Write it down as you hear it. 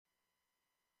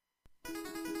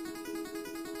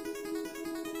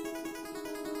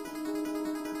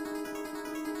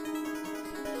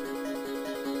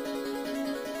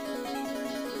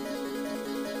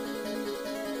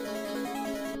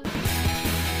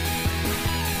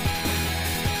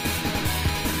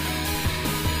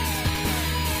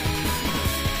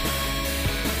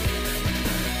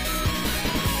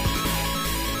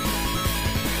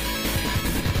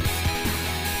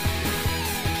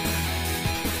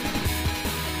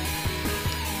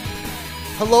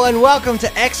Hello and welcome to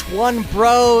X1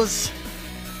 Bros.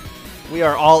 We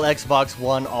are all Xbox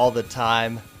One all the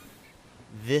time.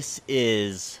 This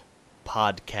is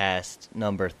podcast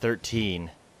number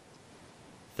 13.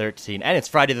 And it's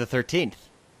Friday the 13th.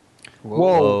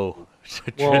 Whoa.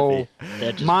 Trippy.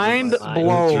 Mind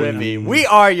blown. Trippy. We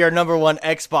are your number one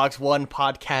Xbox One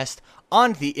podcast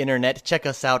on the internet. Check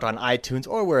us out on iTunes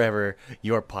or wherever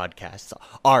your podcasts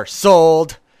are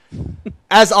sold.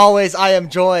 As always, I am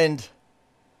joined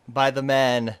by the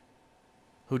man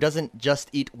who doesn't just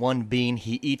eat one bean,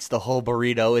 he eats the whole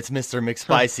burrito. It's Mr.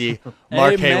 McSpicy,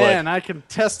 Mark Haywood. Man, I can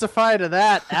testify to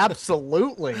that.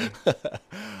 Absolutely.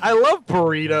 I love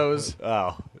burritos.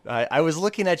 Oh, I was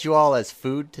looking at you all as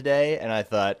food today, and I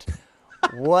thought,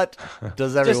 what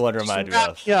does everyone remind me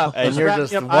of? Yeah, and you're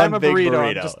just one I'm a big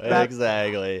burrito.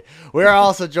 Exactly. We're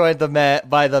also joined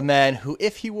by the man who,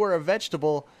 if he were a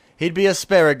vegetable, he'd be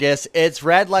asparagus. It's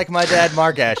rad like my dad,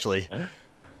 Mark Ashley.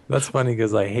 That's funny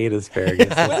because I hate asparagus.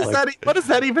 What does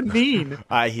that even mean?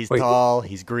 He's tall,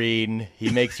 he's green, he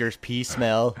makes your pee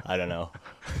smell. I don't know.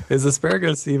 Is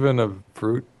asparagus even a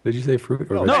fruit? Did you say fruit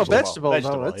or No, vegetable?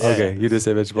 vegetable. No, Yeah. Okay, you just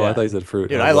say vegetable. Yeah. I thought you said fruit.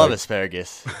 Dude, was I love like,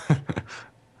 asparagus.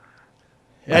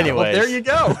 Anyways. Well, there you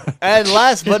go. And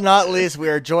last but not least, we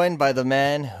are joined by the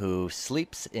man who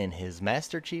sleeps in his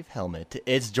Master Chief helmet.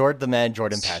 It's Jordan the Man,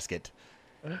 Jordan Paskett.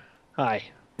 Hi.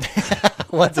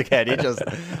 Once again, he's just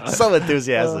so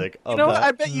enthusiastic. You know what?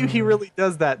 I bet you he really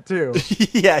does that too.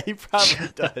 Yeah, he probably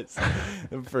does.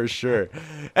 For sure.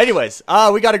 Anyways,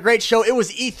 we got a great show. It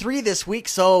was E3 this week,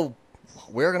 so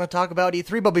we're going to talk about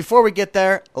E3. But before we get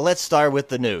there, let's start with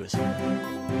the news.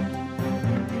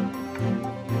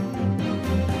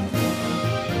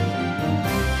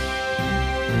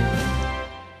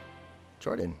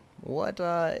 Jordan, what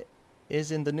is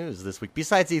in the news this week?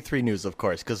 Besides E3 news, of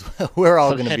course, because we're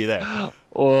all going to be there.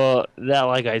 Well, that,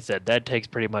 like I said, that takes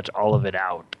pretty much all of it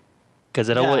out. Because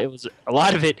it was a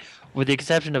lot of it, with the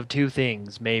exception of two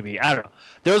things, maybe. I don't know.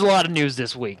 There was a lot of news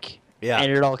this week. Yeah. And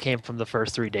it all came from the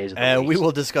first 3 days of the And week. we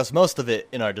will discuss most of it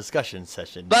in our discussion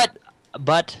session.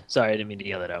 But, sorry, I didn't mean to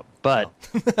yell that out. But,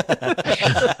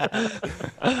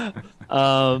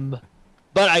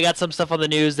 but I got some stuff on the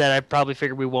news that I probably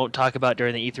figured we won't talk about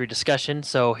during the E3 discussion,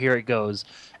 so here it goes.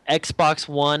 Xbox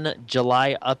One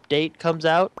July update comes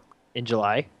out in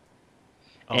July.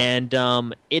 Oh.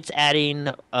 And it's adding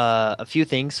a few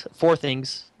things, 4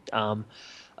 things.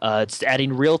 It's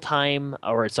adding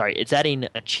it's adding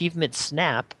Achievement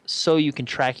Snap so you can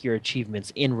track your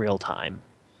achievements in real time.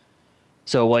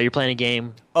 So while you're playing a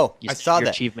game, I saw your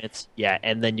that. Achievements,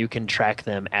 and then you can track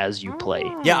them as you play.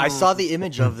 Yeah, I saw the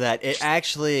image of that. It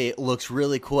actually looks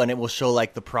really cool, and it will show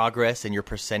like the progress and your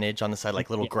percentage on the side,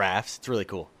 like little graphs. It's really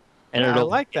cool. And I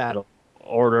like that. It'll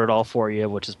order it all for you,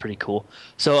 which is pretty cool.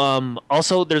 So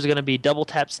also there's going to be double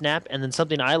tap snap, and then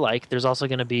something I like. There's also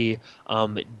going to be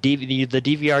the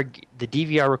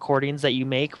DVR recordings that you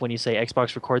make when you say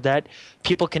Xbox record that.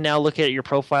 People can now look at your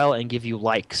profile and give you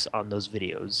likes on those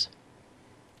videos.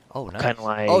 Oh, nice. Kind of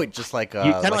like just like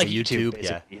kind of like like a YouTube,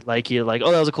 basically. Like you're like,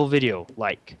 oh, that was a cool video,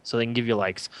 so they can give you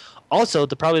likes. Also,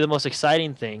 probably the most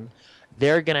exciting thing,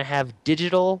 they're gonna have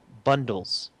digital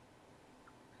bundles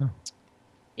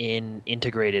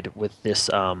integrated with this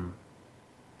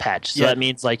patch. So that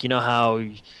means like how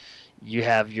you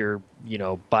have your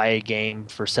buy a game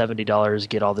for $70,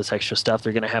 get all this extra stuff.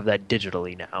 They're gonna have that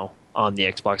digitally now on the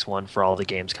Xbox One for all the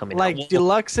games coming out. Like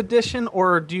deluxe edition,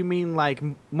 or do you mean like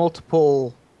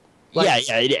multiple? Yeah,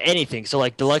 anything. So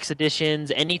like deluxe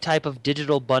editions, any type of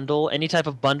digital bundle, any type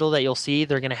of bundle that you'll see,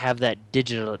 they're going to have that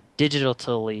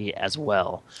digitally as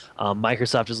well.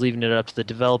 Microsoft is leaving it up to the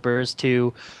developers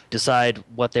to decide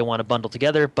what they want to bundle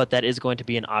together, but that is going to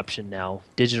be an option now,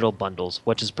 digital bundles,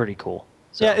 which is pretty cool.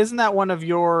 So. Yeah, isn't that one of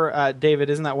your, David,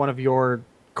 isn't that one of your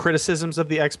criticisms of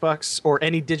the Xbox, or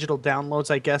any digital downloads,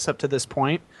 I guess, up to this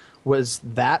point, was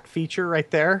that feature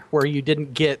right there, where you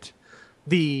didn't get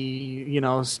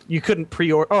you couldn't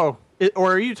pre-order.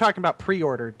 Or are you talking about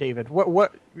pre-order, David?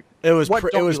 What? It was what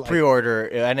don't you like? pre-order,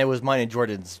 and it was mine and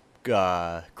Jordan's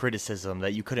criticism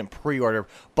that you couldn't pre-order.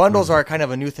 Bundles are kind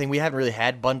of a new thing. We haven't really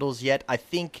had bundles yet. I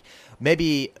think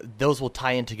maybe those will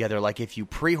tie in together. Like if you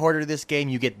pre-order this game,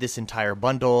 you get this entire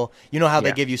bundle. You know how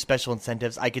they give you special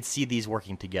incentives? I could see these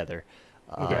working together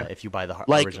if you buy the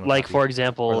original like copy, for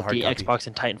example, hard the copy. Xbox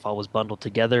and Titanfall was bundled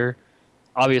together.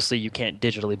 Obviously, you can't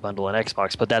digitally bundle an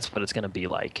Xbox, but that's what it's going to be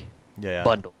like. Yeah.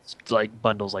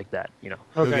 Bundles like that, you know.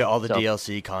 You'll Okay. get all the So-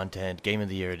 DLC content, Game of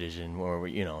the Year edition, or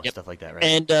Yep. stuff like that, right?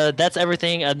 And that's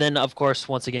everything. And then, of course,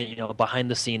 once again, you know, behind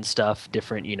the scenes stuff,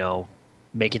 different, you know,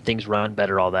 making things run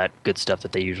better, all that good stuff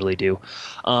that they usually do.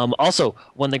 Also,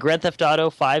 when the Grand Theft Auto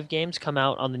 5 games come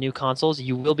out on the new consoles,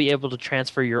 you will be able to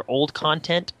transfer your old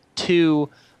content to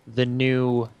the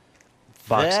new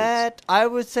boxes. That I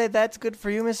would say that's good for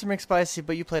you, Mr. McSpicy,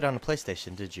 but you played on a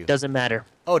PlayStation, did you? Doesn't matter.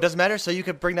 Oh, it doesn't matter. So you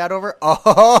could bring that over.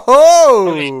 Oh,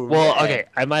 Okay. Well, man. okay,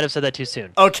 I might have said that too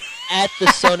soon. Okay. At the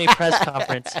Sony press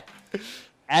conference.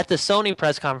 At the Sony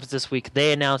press conference this week,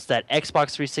 they announced that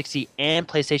Xbox 360 and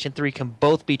PlayStation 3 can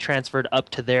both be transferred up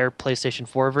to their PlayStation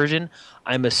 4 version.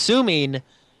 I'm assuming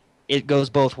it goes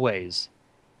both ways.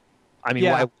 I mean,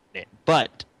 Yeah. why wouldn't it?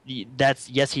 But that's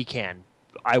yes, he can.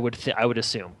 I would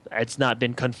assume it's not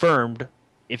been confirmed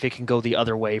if it can go the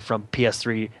other way from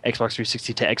PS3, Xbox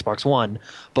 360 to Xbox One.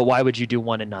 But why would you do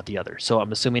one and not the other? So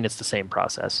I'm assuming it's the same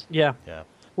process. Yeah. Yeah.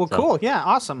 Well, So- cool. Yeah,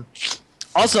 awesome.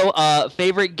 Also,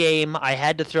 favorite game, I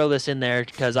had to throw this in there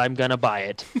because I'm going to buy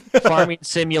it. Farming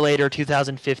Simulator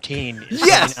 2015 is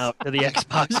Yes! coming out to the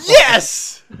Xbox.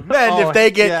 Yes, man. Oh, if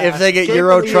they get yeah. Game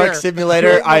Euro of the Truck year.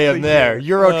 Simulator, Game I of am the there. year.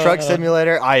 Euro Truck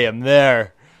Simulator, I am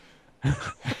there. I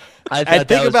thought And that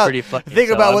think was about pretty funny. think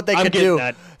so about I'm- what they I'm could getting do.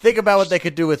 that. Think about what they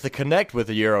could do with the Connect with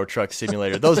the Euro Truck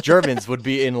Simulator. Those Germans would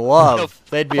be in love.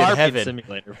 They'd be in Farming heaven.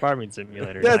 Simulator. Farming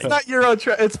Simulator. Yeah, it's nice. not Euro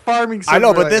Truck. It's Farming I Simulator.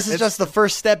 know, but this is It's- just the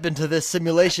first step into this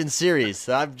simulation series.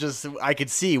 I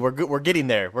could see we're getting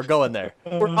there. We're going there.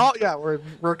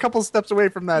 we're a couple steps away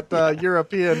from that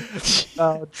European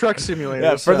truck simulator.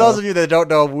 Yeah, for those of you that don't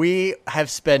know, we have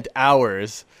spent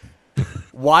hours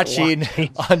watching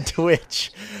on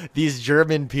Twitch these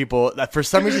German people that for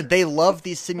some reason they love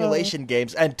these simulation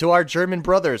games. And to our German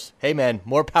brothers, hey man,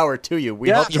 more power to you. We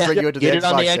hope to bring you into Get the it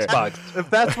on the Xbox there. Xbox. if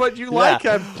that's what you like,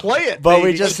 play it. But we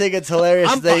baby. just think it's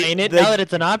hilarious. I'm buying it now that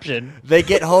it's an option. They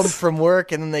get home from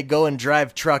work and then they go and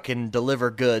drive truck and deliver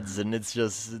goods, and it's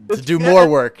just to do more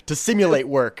work, to simulate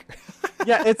work.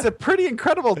 Yeah, it's a pretty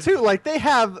incredible too. Like they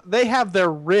have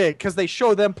their rig because they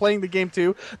show them playing the game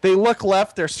too. They look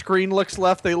left, their screen looks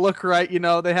left. They look right. You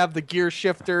know, they have the gear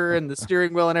shifter and the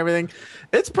steering wheel and everything.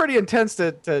 It's pretty intense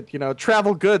to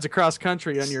travel goods across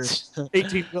country on your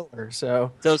 18-wheeler.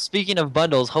 So So speaking of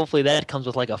bundles, hopefully that comes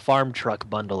with like a farm truck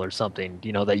bundle or something.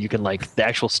 You know that you can like the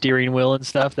actual steering wheel and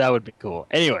stuff. That would be cool.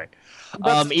 Anyway,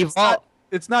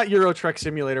 it's not Euro Truck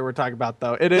Simulator we're talking about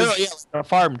though. It is. No, yeah, like a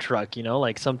farm truck, you know,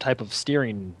 like some type of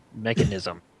steering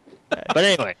mechanism. But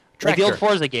anyway, like the old Tractor.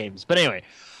 Forza games. But anyway,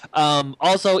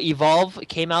 also Evolve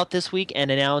came out this week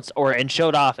and announced and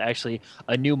showed off actually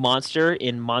a new monster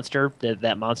in Monster,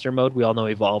 that monster mode. We all know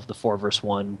Evolve, the 4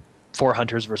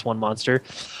 hunters versus 1 monster.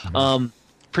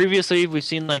 Previously, we've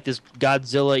seen like this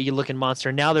Godzilla-y looking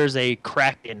monster. Now there's a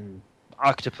Kraken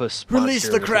octopus Release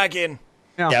monster the Kraken.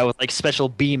 Yeah, with like special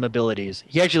beam abilities.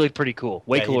 He actually looked pretty cool.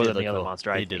 Way Yeah, he cooler did than the look other cool.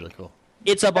 monster. I He did think. look cool.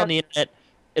 It's up on the internet.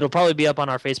 It'll probably be up on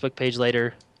our Facebook page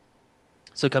later.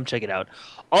 So come check it out.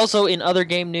 Also, in other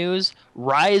game news,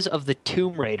 Rise of the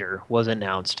Tomb Raider was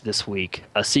announced this week.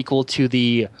 A sequel to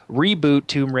the reboot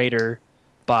Tomb Raider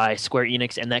by Square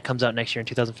Enix, and that comes out next year in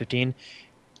 2015.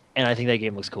 And I think that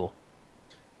game looks cool.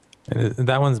 And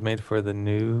that one's made for the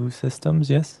new systems,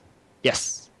 yes?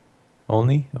 Yes.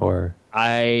 Only? Or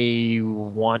I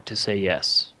want to say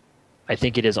yes. I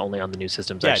think it is only on the new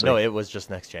systems, Yeah, actually. no, it was just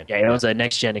next gen. Yeah, it was a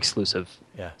next-gen exclusive.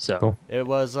 Yeah. So. Cool. It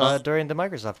was during the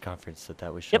Microsoft conference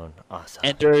that was Yep. shown. Awesome.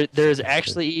 And there's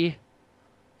actually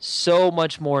so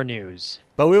much more news.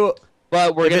 But we will.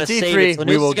 But we're If going to it's save E3, it. So we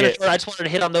news will is gonna get- short. I just wanted to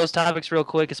hit on those topics real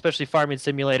quick, especially Farming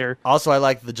Simulator. Also, I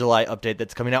like the July update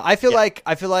that's coming out. I feel like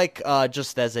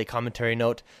just as a commentary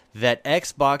note that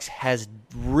Xbox has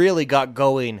really got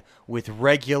going with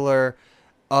regular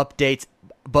updates,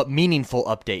 but meaningful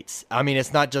updates. I mean,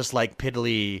 it's not just like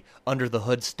piddly under the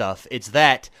hood stuff. It's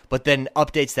that, but then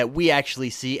updates that we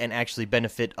actually see and actually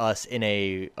benefit us in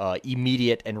a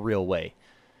immediate and real way.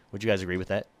 Would you guys agree with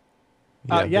that?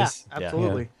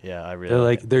 Absolutely. Yeah, I really. they're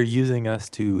like like they're using us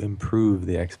to improve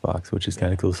the Xbox, which is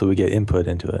kind of cool. So we get input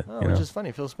into it. Oh, you which know? is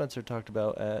funny. Phil Spencer talked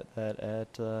about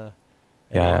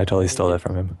Yeah, I totally stole that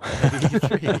from him.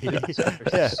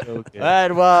 Yeah. So good.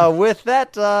 And well, with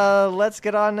that, let's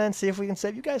get on and see if we can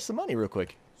save you guys some money real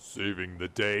quick. Saving the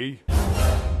day.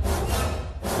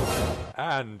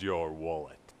 And your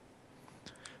wallet.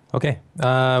 Okay,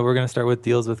 we're going to start with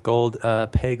deals with gold.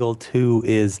 Peggle 2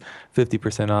 is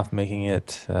 50% off, making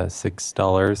it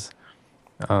 $6,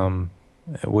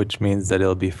 which means that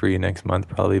it'll be free next month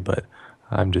probably, but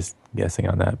I'm just guessing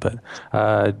on that. But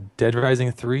Dead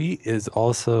Rising 3 is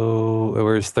also, it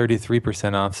was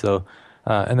 33% off. So,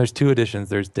 and there's two editions.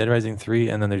 There's Dead Rising 3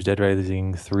 and then there's Dead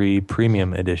Rising 3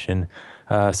 Premium Edition.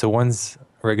 So one's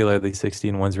regularly 60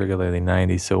 and one's regularly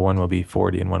 90. So one will be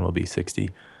 40 and one will be 60.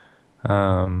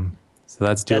 So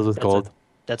that's deals with gold.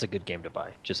 That's a good game to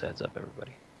buy. Just a heads up,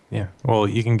 everybody. Yeah. Well,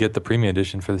 you can get the premium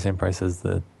edition for the same price as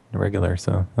the regular,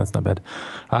 so that's not bad.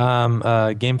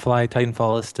 GameFly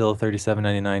Titanfall is still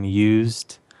 $37.99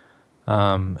 used.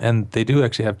 And they do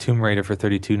actually have Tomb Raider for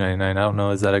 $32.99. I don't know,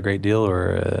 is that a great deal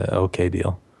or an okay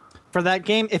deal? For that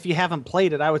game, if you haven't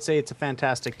played it, I would say it's a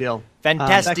fantastic deal.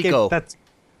 Fantastico. That's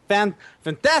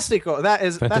Fantastico.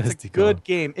 That's a good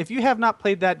game. If you have not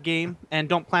played that game and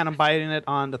don't plan on buying it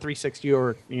on the 360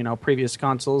 or previous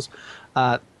consoles,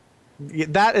 that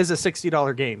is a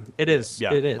 $60 game. It is.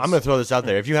 Yeah. It is. I'm going to throw this out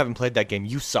there. If you haven't played that game,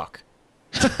 you suck.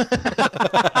 No,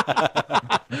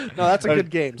 that's a good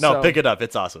game. No, so. pick it up.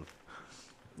 It's awesome.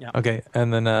 Yeah. Okay,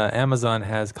 and then Amazon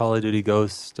has Call of Duty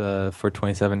Ghost for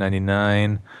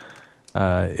 $27.99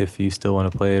 if you still want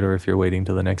to play it or if you're waiting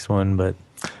till the next one. But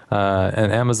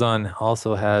and Amazon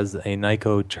also has a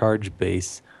Nyko charge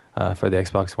base for the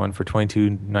Xbox One for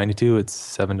 $22.92.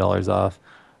 It's $7 off.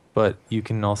 But you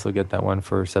can also get that one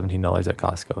for $17 at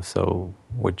Costco. So,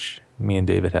 which me and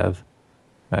David have.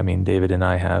 I mean, David and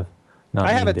I have. Not I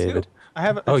me have and it David. too. I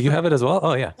have it. Oh, you have it as well?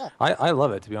 Oh, yeah. I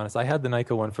love it, to be honest. I had the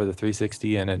Nyko one for the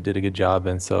 360, and it did a good job,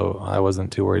 and so I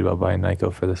wasn't too worried about buying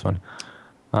Nyko for this one.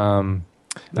 And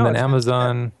then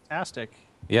Amazon... Fantastic.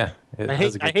 Yeah, it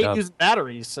does a good I hate job. using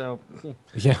batteries, so...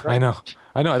 Yeah, right. I know.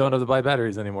 I don't have to buy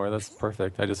batteries anymore. That's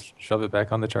perfect. I just shove it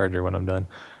back on the charger when I'm done.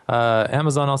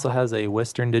 Amazon also has a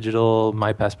Western Digital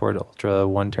My Passport Ultra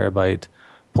 1 terabyte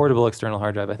portable external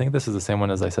hard drive. I think this is the same one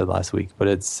as I said last week, but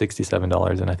it's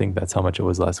 $67, and I think that's how much it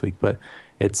was last week, but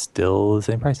it's still the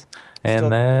same price.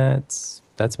 And that's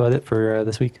about it for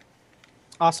this week.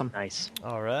 Awesome. Nice.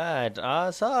 All right.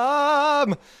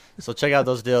 Awesome. So check out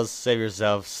those deals. Save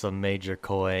yourself some major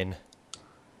coin.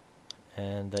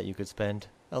 And that you could spend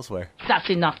elsewhere. That's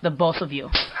enough, the both of you.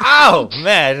 Ow,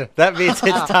 man. That means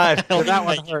it's time That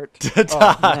one hurt. to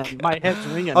talk Man, my head's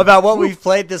ringing. about what we've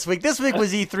played this week. This week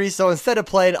was E3, so instead of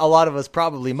playing, a lot of us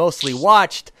probably mostly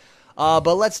watched.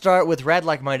 But let's start with Rad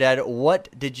Like My Dad. What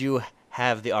did you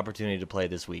have the opportunity to play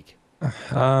this week?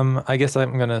 I guess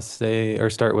I'm going to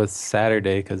start with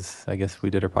Saturday, because I guess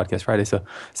we did our podcast Friday. So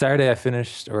Saturday I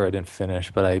didn't finish,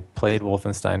 but I played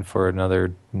Wolfenstein for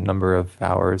another number of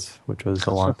hours, which was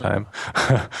a long time.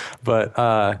 But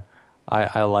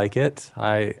I like it.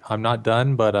 I'm not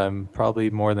done, but I'm probably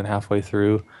more than halfway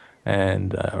through,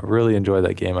 and really enjoy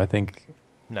that game. I think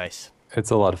Nice.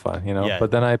 it's a lot of fun, Yeah. But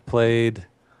then I played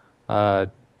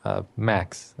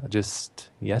Max just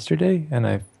yesterday,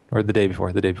 or the day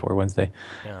before Wednesday,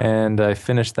 Yeah. and I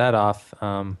finished that off.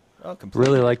 Oh, completely.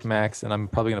 Really liked Max, and I'm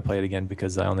probably going to play it again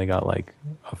because I only got like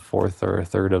a fourth or a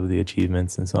third of the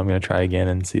achievements, and so I'm going to try again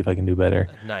and see if I can do better.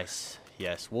 Nice.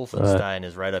 Yes, Wolfenstein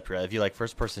is right up your alley. If you like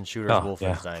first-person shooters, Oh,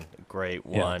 yeah. Wolfenstein, great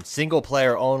Yeah. one. Single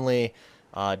player only,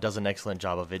 does an excellent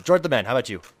job of it. Jordan the Man, how about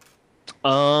you?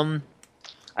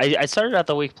 I started out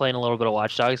the week playing a little bit of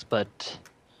Watch Dogs, but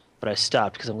I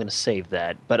stopped because I'm going to save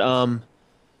that. But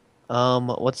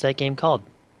what's that game called?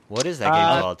 What is that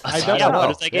game called? I don't Yeah, know.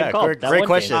 what is that game called? Great, That great one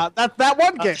question. That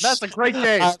one game. That's a great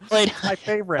game. I played My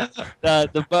favorite.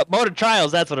 the Mode of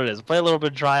Trials. That's what it is. I played a little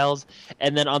bit of Trials,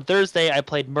 and then on Thursday I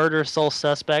played Murder Soul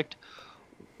Suspect,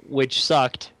 which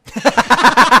sucked. Hold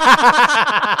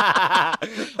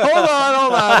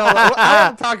on. I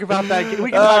want to talk about that game.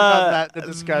 We can talk about that in the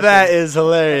discussion. That is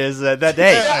hilarious.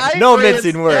 Hey, I no agree, it's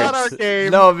mincing not our words.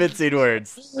 game. No mincing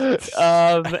words.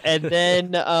 And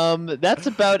then that's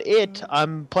about it.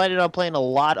 I'm planning on playing a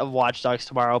lot of Watch Dogs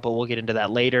tomorrow, but we'll get into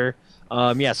that later.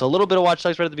 Yeah, so a little bit of Watch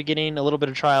Dogs right at the beginning, a little bit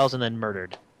of Trials, and then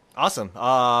Murdered. Awesome.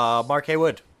 Mark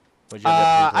Haywood. What'd you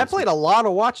have I played a lot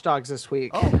of Watch Dogs this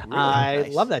week. Oh, really? I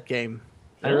Nice. love that game.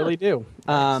 I Yeah. really do.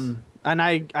 And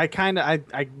I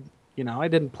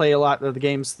didn't play a lot of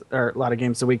games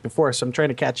the week before, so I'm trying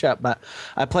to catch up. But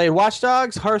I played Watch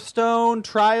Dogs, Hearthstone,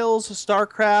 Trials,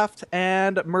 StarCraft,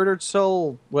 and Murdered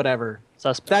Soul, whatever.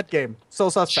 Suspect. That game, Soul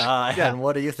Suspect. Yeah. And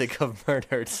what do you think of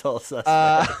Murdered Soul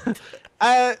Suspect?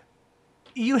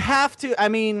 You have to. I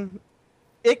mean,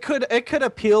 it could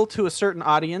appeal to a certain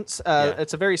audience. Yeah.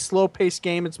 It's a very slow paced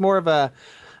game. It's more of a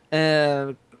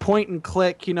point and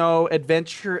click,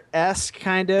 adventure-esque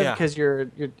kind of, Yeah. because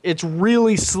it's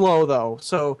really slow though.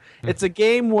 So it's a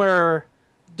game where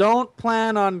don't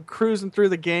plan on cruising through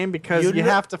the game because You you know-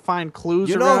 have to find clues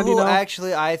You know around. who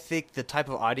actually I think the type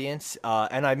of audience,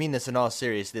 and I mean this in all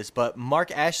seriousness, but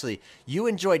Mark Ashley, you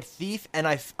enjoyed Thief, and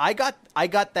I got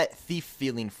that Thief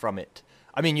feeling from it.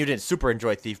 I mean, you didn't super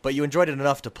enjoy Thief, but you enjoyed it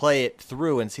enough to play it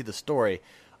through and see the story.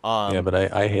 Yeah, but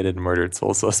I hated Murdered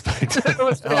Soul Suspect.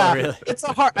 Yeah, really? it's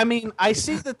a hard. I mean, I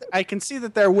can see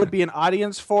that there would be an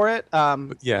audience for it.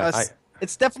 Yeah,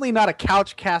 it's definitely not a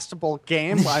couch castable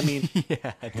game. I mean,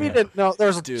 Yeah, if you didn't know,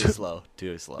 there's too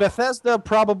two, slow. Bethesda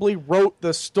probably wrote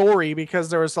the story because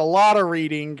there was a lot of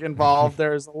reading involved.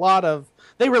 There's a lot of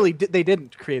they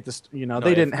didn't create this. They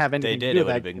didn't have anything. They did. To do It with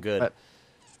would have that been game, good. But,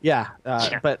 yeah,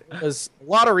 but it was a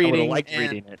lot of I would reading. have liked and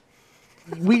reading it.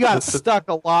 We got stuck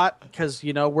a lot because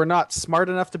we're not smart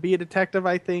enough to be a detective.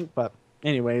 I think, but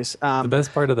anyways, The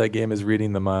best part of that game is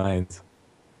reading the minds.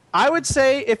 I would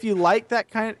say if you like that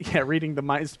kind of reading the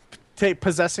minds,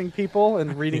 possessing people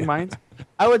and reading minds.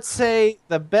 I would say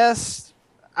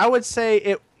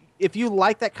if you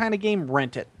like that kind of game,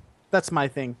 rent it. That's my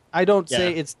thing. I don't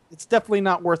say Yeah. it's definitely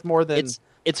not worth more than It's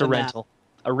a than that. rental,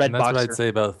 a red And that's box. what I'd say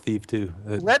about Thief too.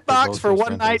 Red box for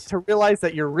one night to realize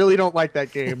that you really don't like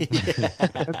that game.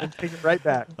 And then take it right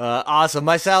back. Awesome.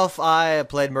 Myself, I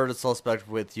played Murdered Soul Suspect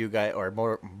with you guys, or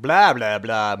more blah blah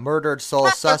blah. Murdered Soul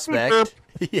Suspect.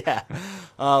 Yeah,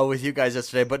 with you guys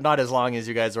yesterday, but not as long as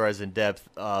you guys were as in depth.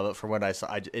 But from what I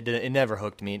saw, it never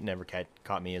hooked me. It never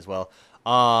caught me as well.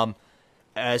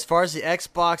 As far as the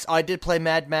Xbox, I did play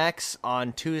Mad Max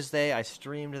on Tuesday. I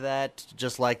streamed that,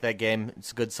 just like that game.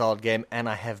 It's a good, solid game, and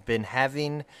I have been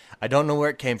having. I don't know where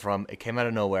it came from. It came out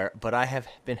of nowhere, but I have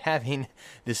been having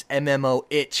this MMO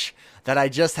itch that I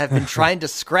just have been trying to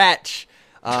scratch.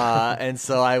 And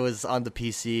so I was on the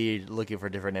PC looking for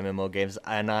different MMO games,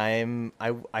 and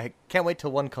I can't wait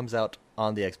till one comes out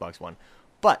on the Xbox One.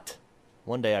 But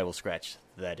one day I will scratch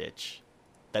that itch,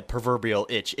 that proverbial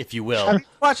itch, if you will.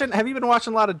 Have you been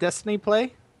watching a lot of Destiny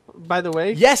play? By the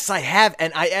way, Yes, I have,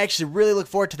 and I actually really look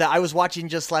forward to that. I was watching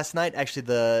just last night, actually,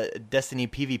 the Destiny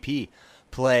PvP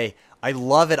play. I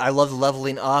love it. I love the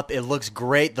leveling up. It looks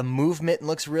great. The movement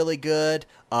looks really good.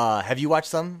 Have you watched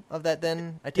some of that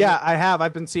then? I take yeah, it? I have.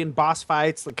 I've been seeing boss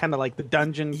fights, kind of like the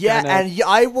dungeon. Yeah, kinda. and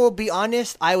I will be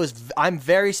honest. I'm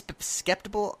very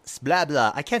skeptical. Blah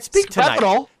blah. I can't speak tonight.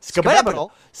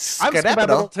 Skeptical. I'm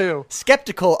skeptical too.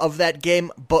 Skeptical of that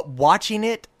game, but watching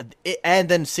it and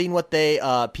then seeing what they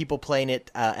people playing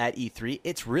it at E3,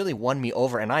 it's really won me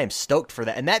over, and I am stoked for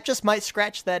that. And that just might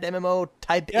scratch that MMO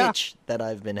type itch that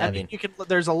I've been I having. mean,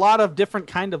 there's a lot of different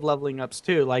kind of leveling ups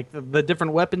too. Like the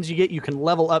different weapons you get, you can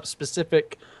level up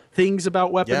specific things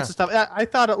about weapons Yeah. and stuff. I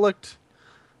thought it looked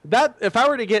that if I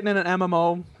were to get in an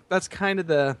MMO, that's kind of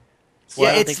the Yeah,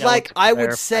 I don't it's think that like one's I would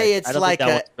clarified. say it's I don't like think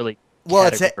that a one's really well,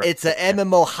 it's categorized. a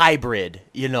MMO hybrid.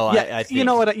 You know, yeah. I think. You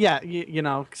know what? Yeah,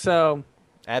 so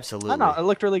Absolutely. I don't know. It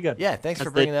looked really good. Yeah, thanks for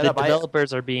Because bringing that the up.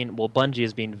 developers are being Bungie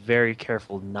is being very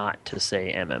careful not to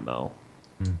say MMO,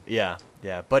 Yeah,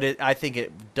 but I think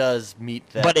it does meet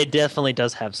that. but it definitely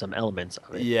does have some elements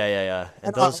of it. Yeah.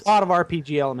 And And those, a lot of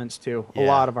RPG elements too. A Yeah.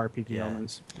 lot of RPG Yeah.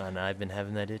 elements. and I've been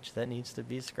having that itch that needs to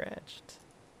be scratched.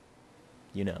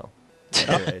 You know.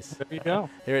 Anyways, There you go.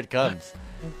 here it comes.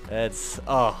 It's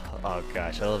oh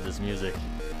gosh, I love this music.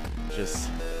 Just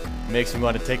makes me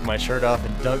want to take my shirt off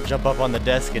and jump up on the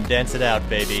desk and dance it out,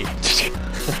 baby.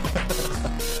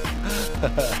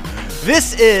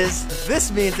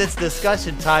 This means it's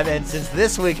discussion time, and since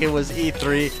this week it was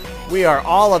E3, we are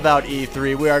all about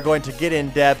E3. We are going to get in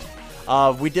depth.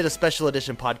 We did a special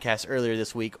edition podcast earlier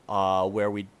this week where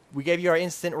we gave you our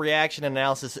instant reaction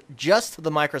analysis just to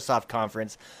the Microsoft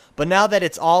conference. But now that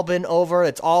it's all been over,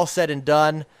 it's all said and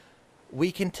done,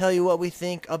 we can tell you what we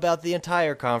think about the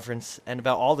entire conference and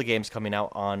about all the games coming out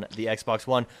on the Xbox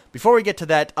One. Before we get to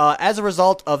that, as a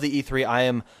result of the E3, I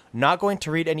am not going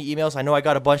to read any emails. I know I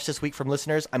got a bunch this week from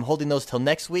listeners. I'm holding those till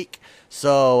next week,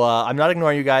 so I'm not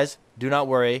ignoring you guys. Do not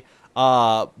worry.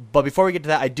 But before we get to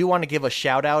that, I do want to give a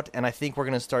shout out, and I think we're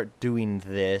going to start doing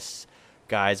this,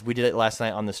 guys. We did it last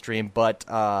night on the stream, but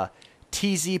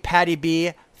TZ Patty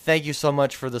B, thank you so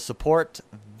much for the support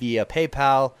via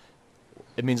PayPal.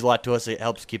 It means a lot to us. It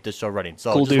helps keep this show running.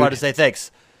 So Cool just dude. wanted to say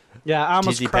thanks. Yeah, I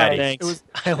almost TZ cried. Patty. It was,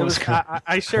 I almost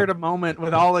I shared a moment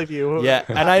with all of you. Yeah,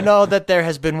 and I know that there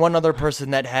has been one other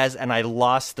person that has, and I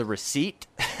lost the receipt.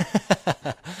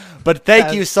 But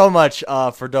thank you so much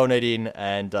for donating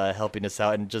and helping us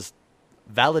out and just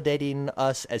validating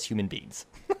us as human beings.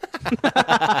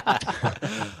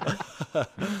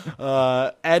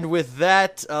 And with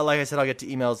that, like I said, I'll get to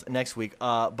emails next week.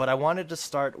 But I wanted to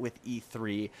start with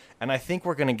E3, and I think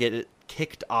we're going to get it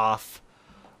kicked off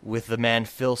with the man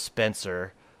Phil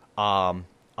Spencer on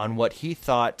what he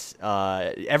thought.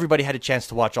 Everybody had a chance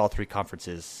to watch all 3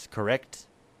 conferences, correct?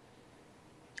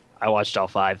 I watched all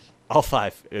 5. All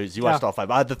 5. You watched all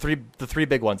 5. The three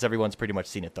big ones. Everyone's pretty much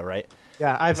seen it, though, right?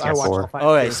 Yeah, I watched all 5.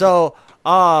 Okay, so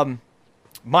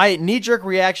my knee-jerk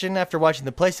reaction after watching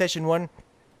the PlayStation 1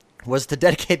 was to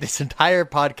dedicate this entire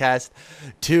podcast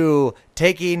to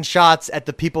taking shots at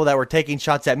the people that were taking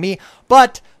shots at me.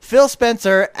 But Phil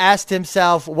Spencer asked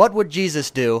himself, what would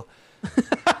Jesus do?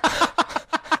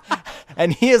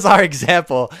 And he is our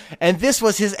example. And this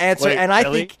was his answer. Wait, and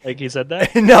really? I think Like he said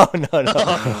that? no.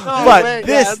 But wait,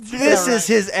 this yeah, is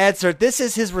his answer. This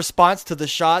is his response to the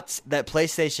shots that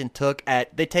PlayStation took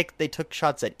at. They took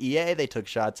shots at EA. They took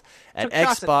shots at Took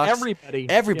shots at Xbox.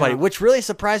 everybody. Which really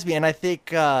surprised me, and I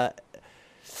think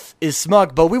is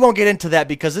smug. But we won't get into that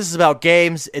because this is about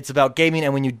games. It's about gaming,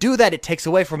 and when you do that, it takes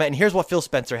away from it. And here's what Phil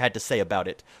Spencer had to say about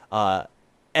it.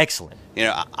 Excellent. You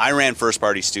know, I ran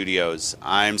first-party studios.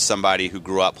 I'm somebody who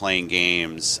grew up playing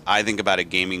games. I think about a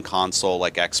gaming console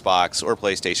like Xbox or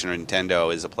PlayStation or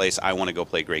Nintendo as a place I want to go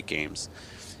play great games.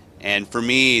 And for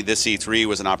me, this E3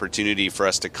 was an opportunity for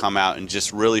us to come out and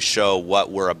just really show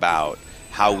what we're about,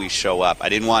 how we show up. I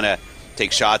didn't want to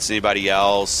take shots at anybody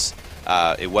else.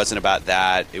 It wasn't about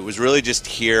that. It was really just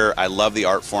here. I love the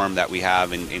art form that we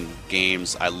have in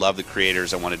games. I love the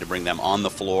creators. I wanted to bring them on the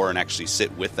floor and actually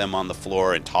sit with them on the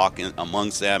floor and talk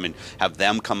amongst them and have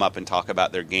them come up and talk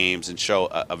about their games and show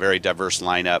a very diverse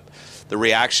lineup. The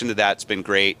reaction to that's been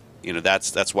great. You know,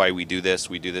 that's why we do this.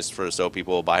 We do this so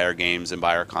people will buy our games and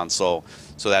buy our console.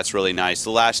 So that's really nice.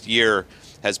 The last year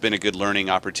has been a good learning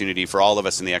opportunity for all of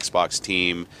us in the Xbox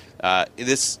team.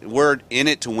 We're in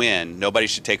it to win. Nobody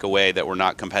should take away that we're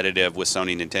not competitive with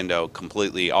Sony, Nintendo.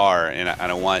 Completely are, and I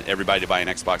don't want everybody to buy an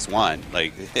Xbox One.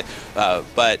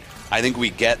 But I think we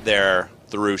get there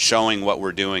through showing what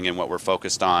we're doing and what we're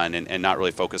focused on, and not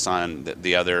really focus on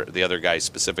the other guys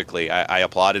specifically. I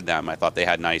applauded them. I thought they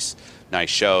had nice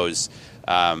shows,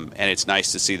 and it's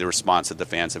nice to see the response that the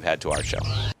fans have had to our show.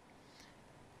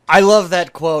 I love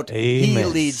that quote. He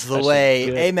Amen. leads the Such a way.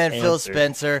 good Amen, Phil answer.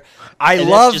 Spencer. I And that's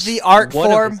love just the art one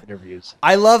of form. his interviews.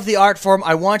 I love the art form.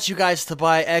 I want you guys to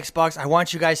buy Xbox. I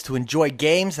want you guys to enjoy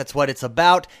games. That's what it's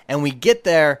about. And we get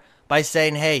there by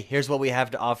saying, hey, here's what we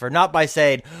have to offer. Not by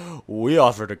saying, we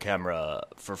offered a camera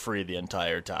for free the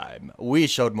entire time. We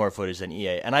showed more footage than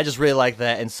EA. And I just really like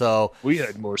that. And so, We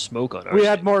had more smoke on our We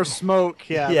had more smoke.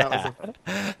 Yeah. yeah.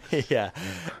 That was Yeah.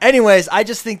 Anyways, I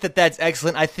just think that that's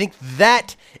excellent. I think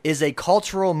that is a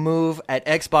cultural move at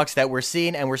Xbox that we're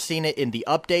seeing, and we're seeing it in the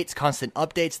updates, constant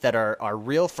updates that are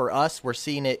real for us. We're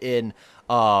seeing it in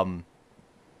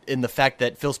the fact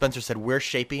that Phil Spencer said we're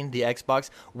shaping the Xbox.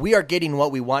 We are getting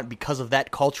what we want because of that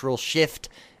cultural shift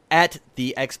at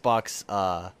the Xbox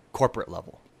corporate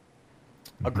level.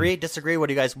 Agree? Disagree? What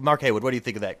do you guys, Mark Haywood, what do you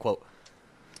think of that quote?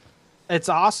 It's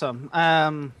awesome.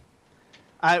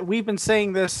 We've been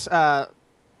saying this a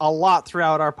lot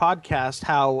throughout our podcast,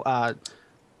 how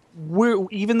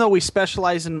even though we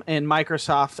specialize in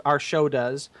Microsoft, our show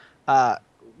does,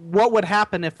 what would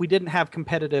happen if we didn't have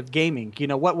competitive gaming? You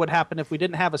know, what would happen if we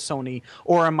didn't have a Sony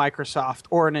or a Microsoft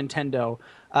or a Nintendo?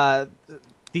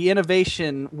 The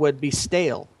innovation would be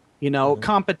stale. You know,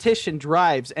 competition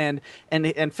drives, and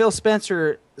Phil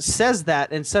Spencer says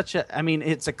that in such a, I mean,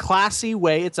 it's a classy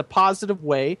way, it's a positive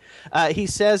way. He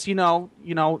says, you know,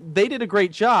 they did a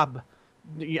great job.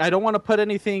 I don't want to put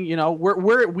anything, you know,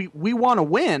 we want to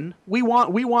win. We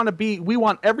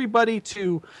want everybody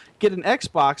to get an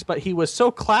Xbox, but he was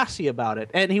so classy about it,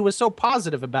 and he was so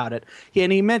positive about it.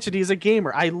 He mentioned he's a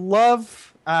gamer. I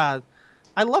love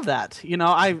that. You know,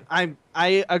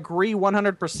 I agree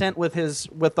 100% with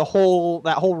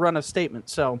that whole run of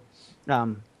statements. So,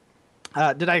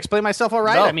 did I explain myself all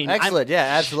right? No, I mean, excellent. Yeah,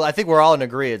 absolutely. I think we're all in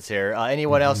agreement here.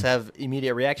 Anyone else have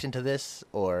immediate reaction to this,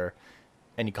 or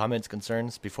any comments,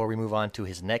 concerns before we move on to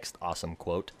his next awesome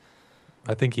quote?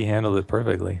 I think he handled it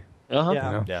perfectly. Uh-huh. Yeah.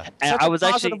 You know? Yeah. And such I a was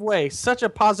positive actually, way, such a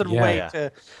positive Yeah. way Yeah.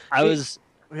 to. I was.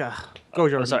 Yeah, go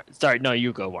Jordan. Oh, sorry. No,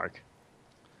 you go, Mark.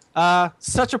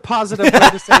 Such a positive way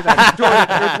to say that. Jordan,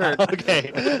 your turn.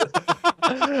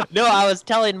 Okay. No, I was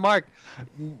telling Mark,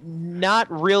 not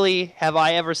really have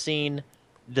I ever seen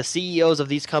the CEOs of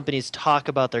these companies talk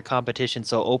about their competition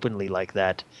so openly like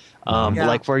that. Yeah.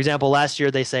 Like, for example, last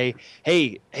year they say,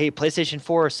 hey, PlayStation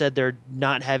 4 said they're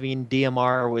not having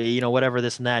DMR, or, you know, whatever,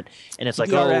 this and that. And it's like,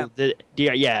 DRM.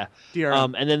 yeah.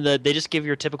 DRM. And then they just give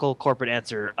your typical corporate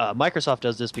answer. Microsoft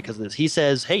does this because of this. He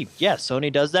says, hey, yeah,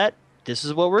 Sony does that. this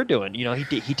is what we're doing. You know,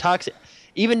 he talks.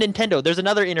 Even Nintendo, there's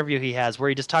another interview he has where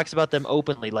he just talks about them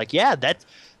openly. Like, yeah,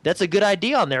 that's a good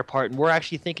idea on their part, and we're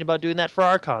actually thinking about doing that for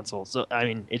our console. So, I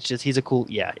mean, it's just he's a cool.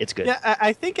 Yeah, it's good. Yeah,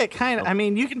 I think it kind of. I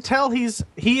mean, you can tell he is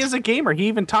a gamer. He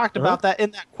even talked about that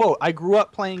in that quote. I grew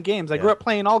up playing games. I grew up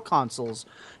playing all consoles.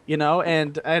 You know,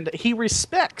 and he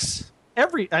respects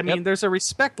every. I mean, there's a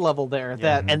respect level there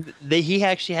that. And he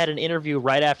actually had an interview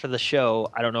right after the show.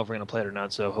 I don't know if we're gonna play it or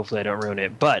not, so hopefully I don't ruin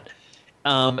it. But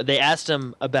they asked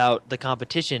him about the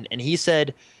competition, and he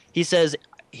says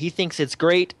he thinks it's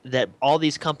great that all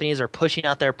these companies are pushing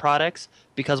out their products,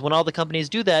 because when all the companies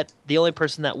do that, the only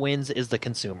person that wins is the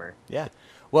consumer. Yeah.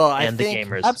 Well, I and think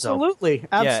the gamers. Absolutely.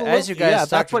 as you guys talked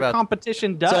that's what about-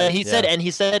 competition does. So he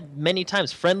said many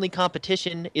times, friendly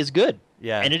competition is good.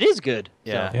 Yeah. And it is good.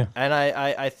 Yeah. Yeah. And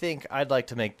I think I'd like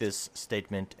to make this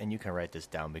statement, and you can write this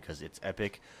down because it's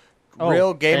epic.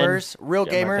 Real gamers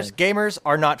gamers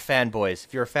are not fanboys.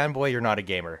 If you're a fanboy, you're not a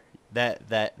gamer. That's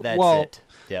it.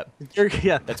 Yep.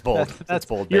 That's bold. That's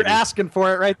bold, You're baby. asking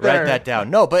for it right there. Write that down.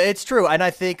 No, but it's true, and I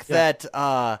think that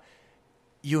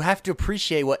you have to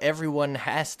appreciate what everyone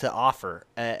has to offer,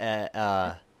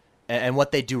 and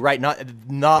what they do right.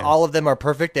 Not all of them are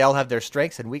perfect. They all have their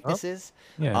strengths and weaknesses.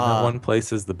 Yeah, not one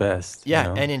place is the best. Yeah,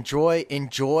 you know? and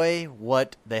enjoy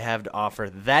what they have to offer.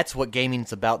 That's what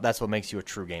gaming's about. That's what makes you a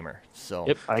true gamer. So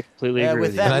Yep, I completely Yeah, agree with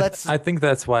with that- you. And I think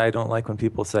that's why I don't like when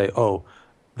people say, "Oh,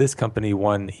 this company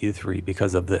won E3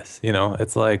 because of this." You know,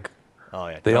 it's like oh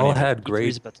yeah, they don't all even- had E3 great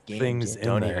is about the games, things yeah. in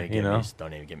don't there. even You know,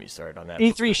 don't even get me started on that.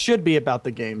 E3 should be about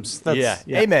the games. That's,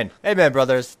 Yeah. Amen,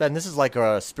 brothers. Then this is like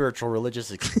a spiritual, religious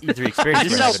E3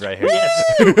 experience we're having right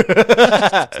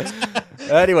here.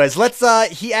 Anyways, let's.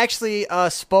 He actually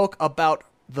spoke about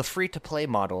the free-to-play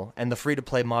model and the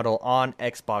free-to-play model on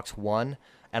Xbox One,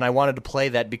 and I wanted to play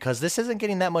that because this isn't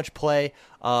getting that much play,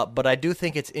 but I do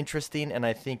think it's interesting, and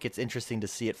I think it's interesting to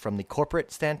see it from the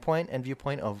corporate standpoint and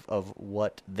viewpoint of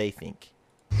what they think.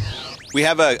 We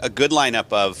have a good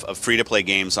lineup of free-to-play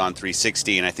games on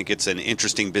 360, and I think it's an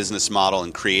interesting business model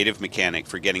and creative mechanic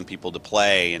for getting people to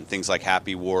play, and things like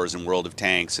Happy Wars and World of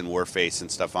Tanks and Warface and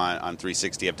stuff on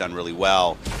 360 have done really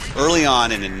well. Early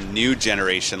on in a new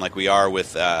generation, like we are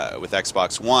with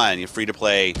Xbox One,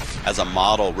 free-to-play as a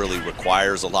model really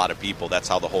requires a lot of people. That's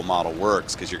how the whole model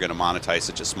works, because you're going to monetize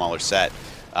such a smaller set.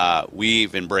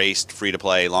 We've embraced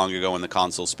free-to-play long ago in the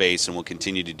console space, and we'll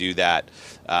continue to do that.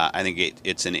 I think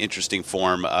it's an interesting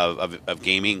form of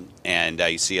gaming, and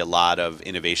you see a lot of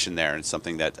innovation there, and it's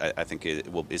something that I think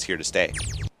is here to stay.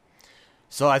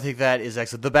 So I think that is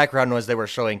excellent. The background noise, they were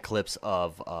showing clips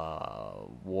of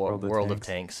World of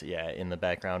Tanks, in the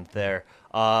background there.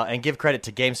 And give credit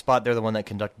to GameSpot. They're the one that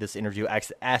conducted this interview,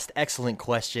 asked excellent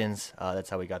questions. That's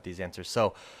how we got these answers.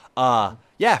 So,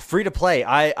 free to play.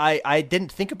 I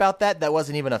didn't think about that. That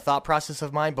wasn't even a thought process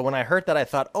of mine. But when I heard that, I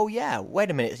thought, oh, yeah, wait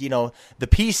a minute. You know, the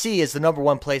PC is the number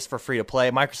one place for free to play.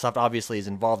 Microsoft obviously is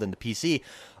involved in the PC.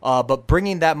 But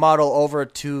bringing that model over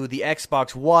to the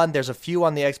Xbox One, there's a few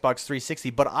on the Xbox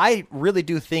 360. But I really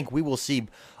do think we will see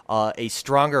a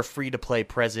stronger free-to-play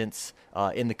presence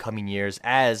in the coming years.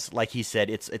 As, like he said,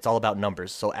 it's all about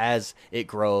numbers. So as it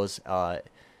grows,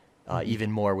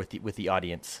 even more with the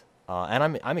audience,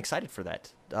 and I'm excited for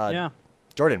that.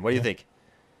 Jordan, what do you think?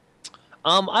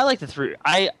 I like the three.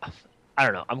 I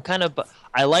don't know.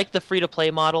 I like the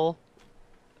free-to-play model,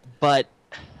 but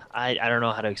I don't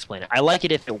know how to explain it. I like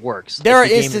it if it works. There are If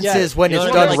the game instances is- when you know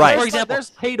it's what I mean? done Like, right. For example, there's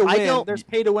pay to I win. don't- There's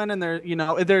pay to win, and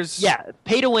there's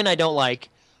pay to win I don't like,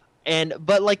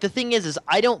 but like the thing is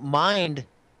I don't mind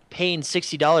paying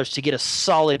 $60 to get a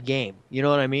solid game. You know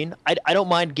what I mean? I don't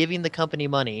mind giving the company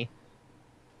money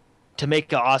to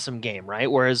make an awesome game,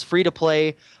 right? Whereas free to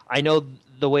play, I know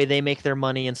the way they make their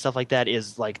money and stuff like that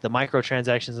is like the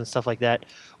microtransactions and stuff like that,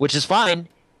 which is fine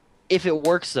if it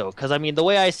works though. Because I mean, the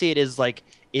way I see it is like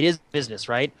it is business,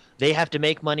 right? They have to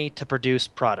make money to produce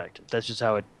product. That's just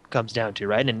how it comes down to,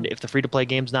 right? And if the free to play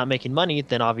game's not making money,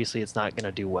 then obviously it's not going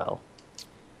to do well.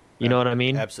 You know what I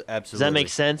mean? Absolutely. Does that make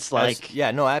sense? Like,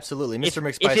 no, absolutely, Mr.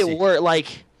 if McSpicy. it were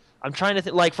like, I'm trying to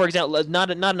think, like for example, not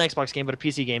an Xbox game, but a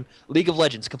PC game, League of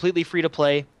Legends, completely free to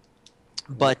play,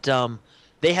 but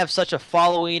they have such a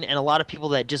following and a lot of people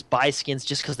that just buy skins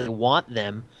just because they want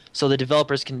them, so the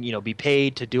developers can be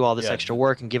paid to do all this extra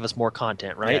work and give us more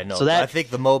content, right? Yeah, no, so that I think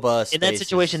the MOBA space in that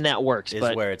situation that works, is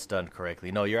but where it's done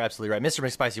correctly. No, you're absolutely right, Mr.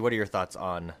 McSpicy. What are your thoughts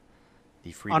on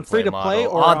the free On to play free-to-play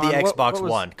model or on the on Xbox what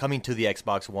was- One, coming to the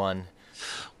Xbox One?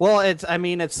 Well,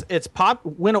 it's pop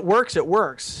when it works, it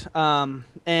works.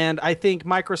 And I think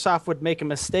Microsoft would make a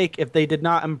mistake if they did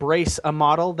not embrace a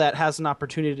model that has an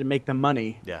opportunity to make them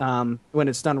money. When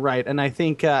it's done right. And I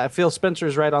think Phil Spencer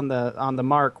is right on the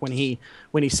mark when he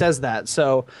says that.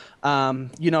 So,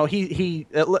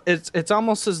 it's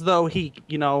almost as though he,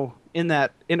 in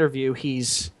that interview,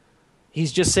 he's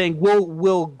just saying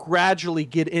we'll gradually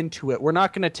get into it. We're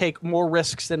not going to take more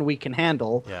risks than we can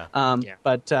handle.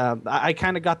 But I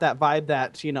kind of got that vibe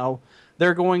that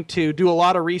they're going to do a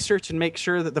lot of research and make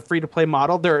sure that the free to play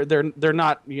model they're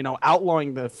not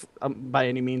outlawing by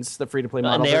any means the free to play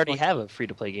model. And they already have a free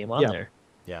to play game on there.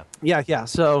 Yeah.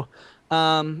 So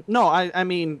no, I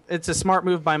mean it's a smart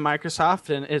move by Microsoft,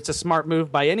 and it's a smart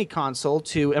move by any console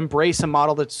to embrace a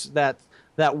model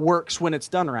that works when it's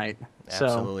done right.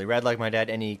 Absolutely. Red Like My Dad,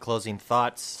 any closing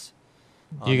thoughts?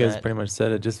 You guys pretty much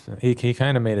said it. Just he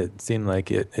kind of made it seem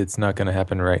like it's not going to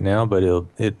happen right now, but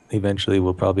it eventually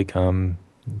will probably come.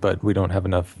 But we don't have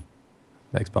enough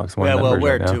Xbox One numbers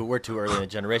right now. We're too early in the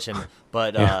generation.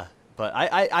 But Yeah. but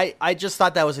I just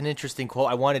thought that was an interesting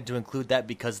quote. I wanted to include that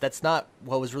because that's not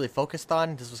what was really focused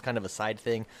on. This was kind of a side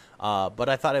thing. But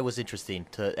I thought it was interesting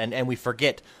and we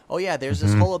forget. Oh yeah, there's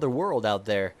this whole other world out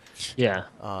there. Yeah.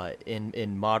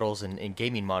 In models and in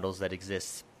gaming models that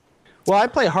exists. Well, I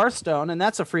play Hearthstone, and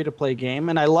that's a free-to-play game,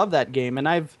 and I love that game. And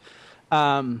I've,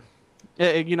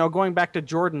 going back to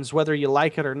Jordan's, whether you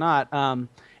like it or not,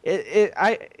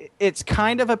 it's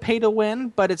kind of a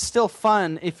pay-to-win, but it's still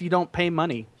fun if you don't pay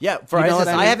money. Yeah, for instance,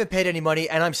 I haven't paid any money,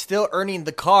 and I'm still earning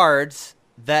the cards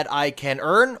that I can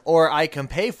earn or I can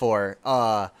pay for.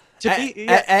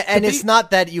 It's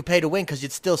not that you pay to win because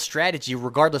it's still strategy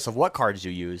regardless of what cards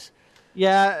you use.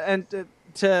 Yeah, and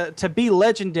to be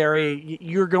legendary,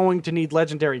 you're going to need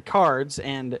legendary cards,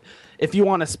 and if you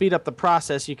want to speed up the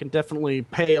process, you can definitely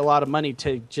pay a lot of money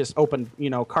to just open,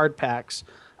 card packs.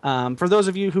 For those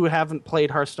of you who haven't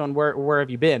played Hearthstone, where have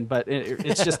you been? But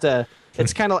it's just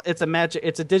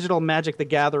it's a digital Magic the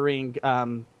Gathering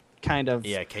kind of.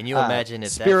 Yeah, can you imagine if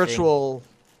spiritual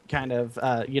kind of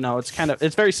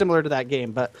it's very similar to that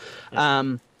game, but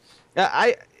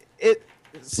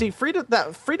free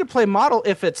to play model,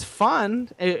 if it's fun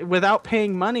without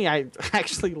paying money, I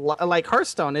actually like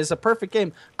Hearthstone is a perfect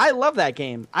game. I love that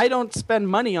game. I don't spend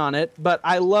money on it, but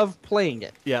I love playing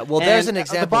it. Yeah, well, there's an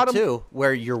example too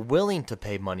where you're willing to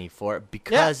pay money for it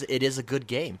because it is a good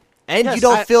game, and you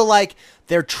don't feel like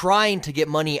they're trying to get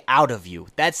money out of you.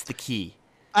 That's the key.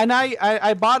 And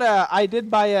I did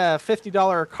buy a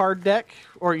 $50 card deck,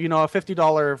 or a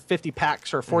 $50 50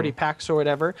 packs or 40 packs or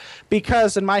whatever,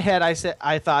 because in my head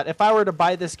I thought if I were to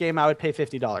buy this game I would pay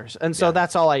 $50, and so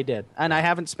that's all I did, and I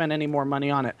haven't spent any more money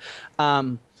on it.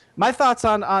 My thoughts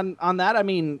on that, I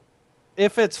mean,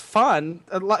 if it's fun,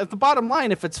 at the bottom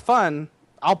line, if it's fun,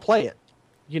 I'll play it.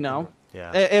 Yeah.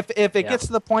 If it gets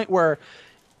to the point where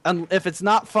if it's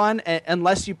not fun,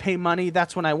 unless you pay money,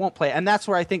 that's when I won't play. And that's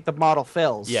where I think the model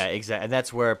fails. Yeah, exactly. And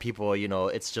that's where people,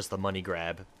 it's just a money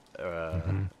grab,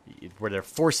 where they're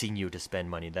forcing you to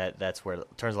spend money. That's where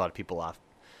it turns a lot of people off.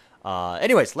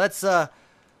 Anyways, let's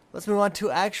move on to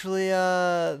actually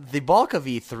the bulk of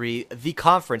E3, the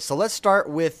conference. So let's start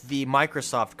with the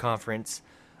Microsoft conference.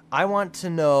 I want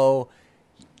to know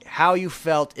how you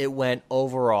felt it went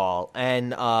overall.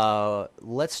 And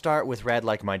let's start with Rad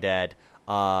Like My Dad.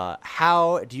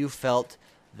 How do you felt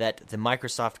that the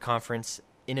Microsoft conference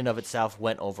in and of itself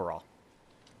went overall?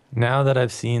 Now that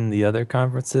I've seen the other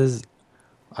conferences,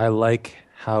 I like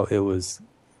how it was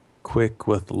quick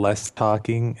with less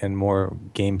talking and more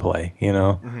gameplay,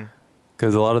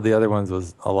 because a lot of the other ones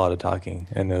was a lot of talking,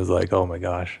 and it was like, oh my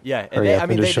gosh, hurry up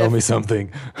and just show me something.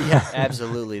 Yeah,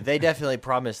 absolutely. They definitely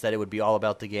promised that it would be all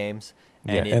about the games,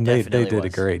 and they did a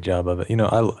great job of it.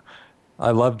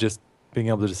 I love just being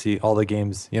able to see all the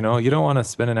games. You don't want to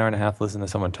spend an hour and a half listening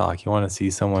to someone talk. You want to see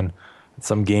some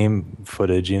game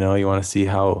footage. You want to see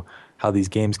how these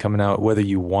games coming out, whether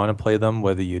you want to play them,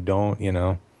 whether you don't.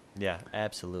 Yeah,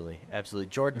 absolutely.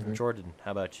 Jordan,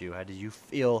 how about you? How did you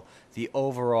feel the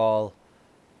overall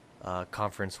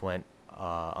conference went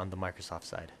on the Microsoft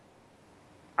side?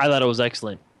 I thought it was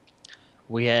excellent.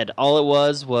 We had all it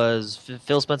was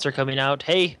Phil Spencer coming out.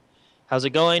 Hey, how's it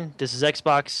going? This is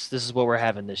Xbox. This is what we're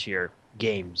having this year.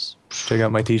 Games. Check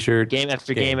out my T-shirt. Game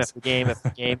after game after game after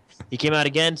game. He came out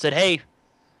again, said, "Hey,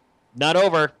 not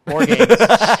over. More games."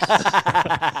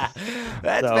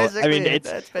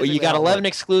 Basically you got 11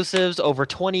 exclusives, over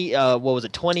 20.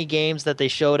 20 games that they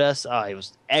showed us. It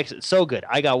was excellent, so good.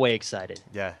 I got way excited.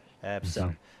 Yeah,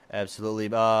 absolutely.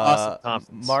 Awesome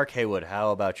conference. Mark Haywood,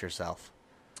 how about yourself?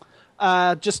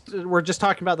 We're just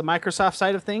talking about the Microsoft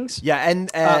side of things. Yeah, and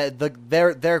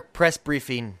their press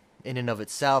briefing in and of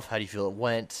itself. How do you feel it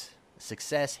went?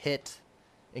 Success, hit,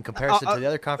 in comparison to the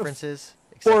other conferences.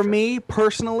 For me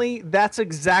personally, that's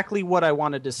exactly what I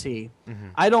wanted to see. Mm-hmm.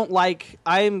 I don't like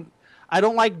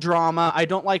drama. I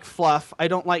don't like fluff. I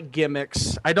don't like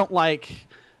gimmicks. I don't like.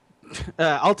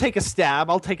 I'll take a stab.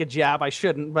 I'll take a jab. I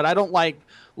shouldn't, but I don't like.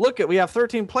 Look we have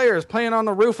 13 players playing on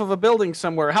the roof of a building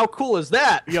somewhere. How cool is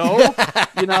that, yo?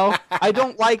 I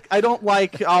don't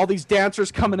like all these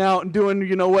dancers coming out and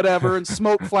doing whatever and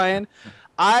smoke flying.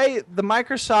 The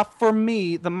Microsoft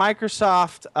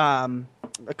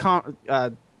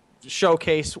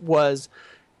showcase was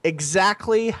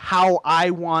exactly how I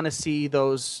want to see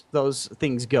those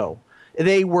things go.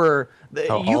 They were,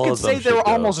 you could say they were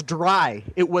almost dry.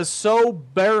 It was so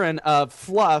barren of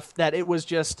fluff that it was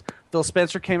just, Phil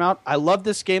Spencer came out. I love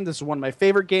this game. This is one of my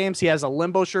favorite games. He has a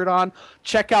Limbo shirt on.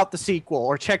 Check out the sequel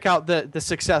or check out the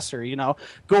successor,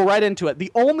 Go right into it.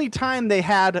 The only time they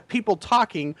had people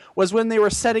talking was when they were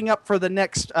setting up for the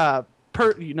next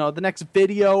the next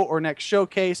video or next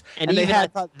showcase, and they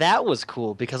had that was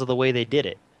cool because of the way they did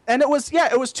it. And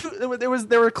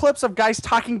there were clips of guys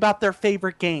talking about their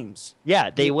favorite games. Yeah,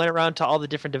 they went around to all the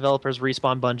different developers,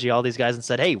 Respawn, Bungie, all these guys, and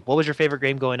said, "Hey, what was your favorite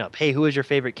game going up? Hey, who is your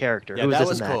favorite character? Yeah, who is that this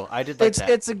was and cool. that?" I did like that.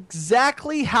 It's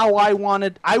exactly how I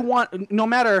wanted. No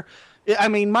matter. I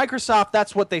mean, Microsoft,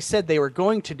 that's what they said they were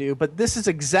going to do, but this is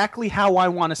exactly how I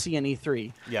want to see an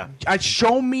E3. Yeah.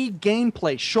 Show me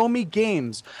gameplay. Show me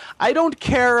games. I don't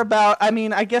care about...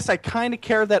 I guess I kind of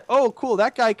care that, oh, cool,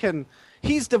 that guy can...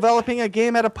 He's developing a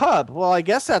game at a pub. Well, I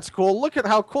guess that's cool. Look at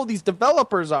how cool these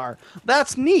developers are.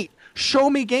 That's neat. Show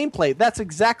me gameplay. That's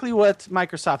exactly what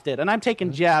Microsoft did. And I'm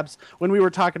taking jabs. When we were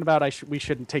talking about we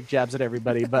shouldn't take jabs at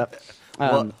everybody, but...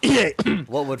 what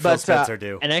would Phil Spencer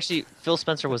do? And actually, Phil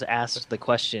Spencer was asked the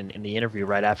question in the interview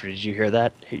right after. Did you hear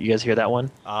that? You guys hear that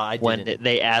one? I didn't. When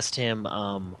they asked him,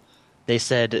 they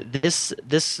said this.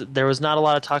 There was not a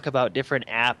lot of talk about different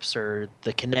apps or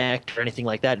the Kinect or anything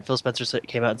like that. And Phil Spencer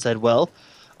came out and said, "Well,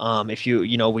 if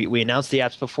we announced the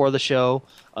apps before the show,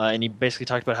 and he basically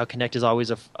talked about how Kinect is always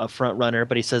a front runner.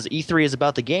 But he says E3 is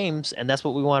about the games, and that's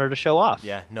what we wanted to show off."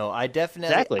 Yeah, no, I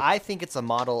definitely. Exactly. I think it's a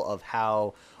model of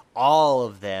how all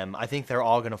of them. I think they're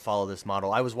all going to follow this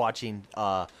model. I was watching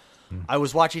some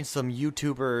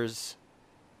YouTubers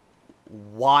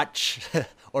watch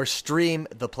or stream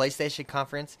the PlayStation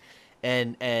conference,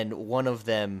 and one of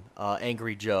them,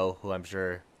 Angry Joe, who I'm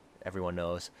sure everyone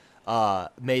knows,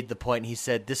 made the point. He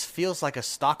said, "This feels like a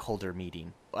stockholder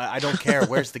meeting. I don't care.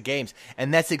 Where's the games?"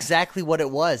 And that's exactly what it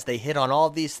was. They hit on all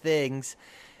these things.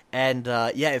 And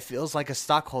it feels like a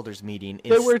stockholders meeting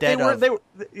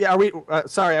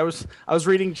sorry, I was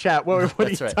reading chat. What are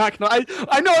you right. talking about?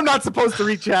 I know I'm not supposed to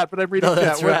read chat, but I'm reading chat.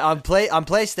 That's right. On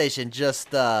PlayStation,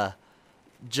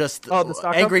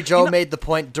 Angry Joe made the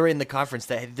point during the conference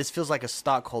that, hey, this feels like a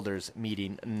stockholders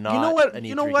meeting, not an E3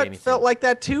 you know what gaming felt thing. like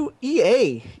that too?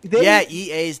 EA.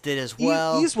 EA's did as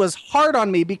well. EA's was hard on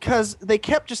me because they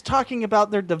kept just talking about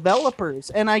their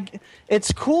developers, and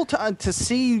it's cool to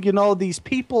see these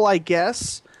people, I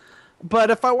guess.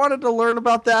 But if I wanted to learn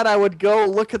about that, I would go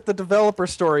look at the developer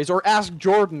stories or ask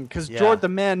Jordan, because Jordan, the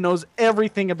man, knows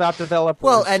everything about developers.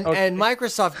 Well, and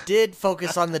Microsoft did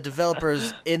focus on the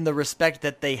developers in the respect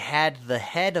that they had the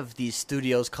head of these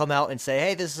studios come out and say,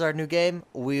 "Hey, this is our new game.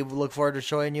 We look forward to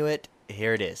showing you it.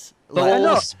 Here it is."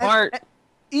 Smart.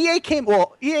 EA came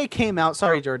out.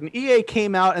 Sorry, Jordan. EA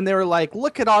came out and they were like,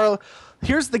 "Look at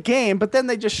here's the game," but then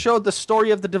they just showed the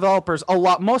story of the developers a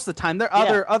lot. Most of the time, there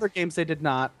are other games they did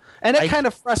not. And it kind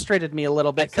of frustrated me a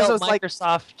little bit because it was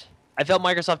I felt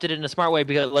Microsoft did it in a smart way,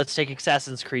 because let's take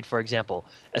Assassin's Creed, for example.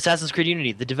 Assassin's Creed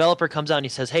Unity, the developer comes out and he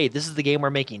says, "Hey, this is the game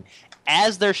we're making."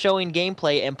 As they're showing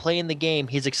gameplay and playing the game,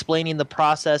 he's explaining the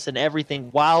process and everything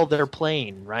while they're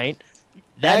playing, right?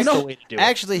 That's the way to do it.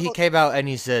 Actually, he came out and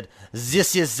he said,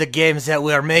 "This is the games that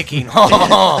we're making."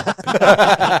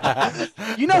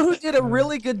 You know who did a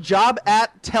really good job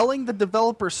at telling the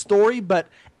developer story but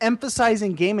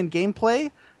emphasizing game and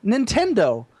gameplay?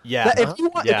 Nintendo. Yeah. If you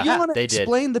want to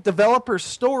explain the developer's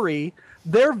story,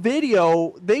 their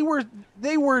video, they were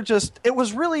just, it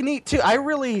was really neat too. I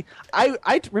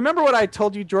remember what I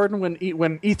told you, Jordan, when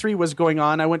E3 was going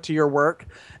on. I went to your work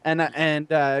and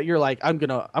you're like, I'm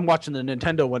watching the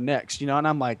Nintendo one next, and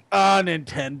I'm like,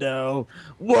 Nintendo,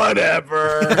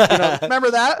 whatever. Remember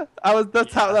that?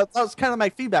 That was kind of my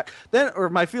feedback then, or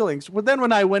my feelings. But then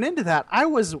when I went into that, I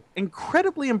was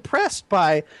incredibly impressed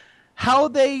by how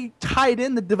they tied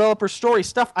in the developer story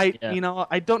stuff. Yeah.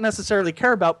 I don't necessarily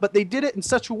care about, but they did it in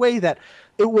such a way that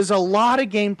it was a lot of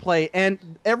gameplay, and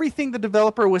everything the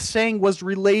developer was saying was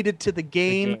related to the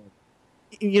game.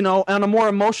 On a more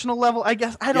emotional level, I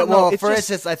guess. I don't know. Well, It's for just-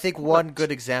 instance, I think one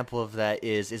good example of that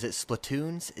is it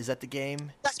Splatoons? Is that the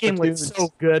game? that game looks Splatoon.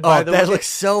 so good. Oh, by the that way. looks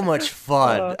so much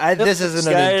fun. This isn't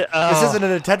Sky- this isn't a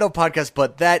Nintendo podcast,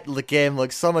 but that game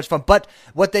looks so much fun. But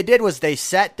what they did was they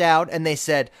sat down and they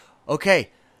said, "Okay,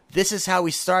 this is how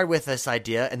we started with this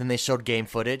idea," and then they showed game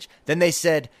footage. Then they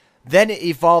said, then it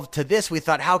evolved to this. We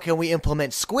thought, how can we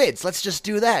implement squids? Let's just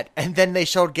do that. And then they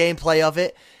showed gameplay of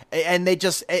it. And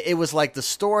it was like the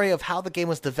story of how the game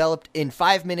was developed in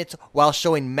 5 minutes while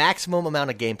showing maximum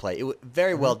amount of gameplay. It was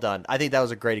very well done. I think that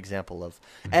was a great example of.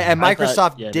 And I Microsoft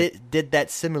thought- yeah, did that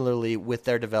similarly with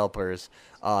their developers.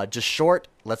 Just short,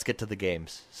 let's get to the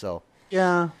games. So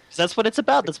Yeah. 'Cause that's what it's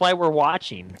about. That's why we're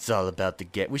watching. it's all about the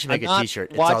game. We should make I'm a not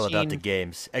T-shirt. It's all about watching- the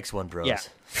games. X1 Bros. Yeah.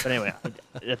 But anyway,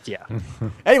 that's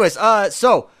Anyways,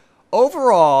 so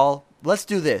overall, let's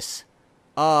do this.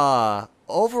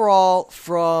 Overall,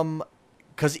 from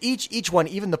because each one,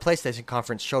 even the PlayStation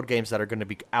conference, showed games that are going to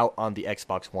be out on the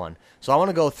Xbox One. So I want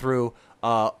to go through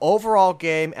overall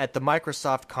game at the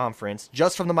Microsoft conference,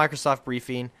 just from the Microsoft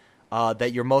briefing,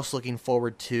 that you're most looking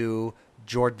forward to.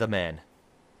 Jord the Man.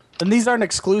 And these aren't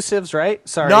exclusives, right?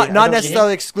 Sorry. Not I don't-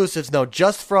 necessarily exclusives. No,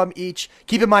 just from each.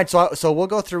 Keep in mind. So we'll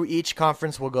go through each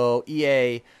conference. We'll go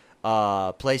EA,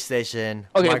 PlayStation.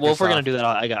 okay. Well, if we're Microsoft. gonna do that,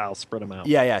 I'll spread them out.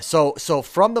 Yeah. So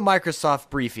from the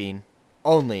Microsoft briefing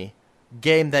only,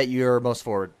 game that you're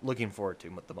looking forward to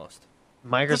the most. This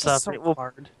is Microsoft. so well,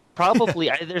 hard. probably.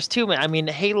 There's too many. I mean,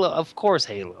 Halo. Of course,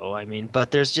 Halo. I mean,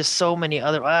 but there's just so many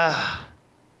other.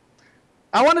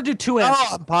 I want to do two answers.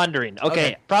 I'm pondering.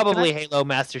 Okay, probably Halo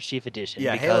Master Chief Edition.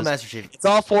 Yeah, because Halo Master Chief. It's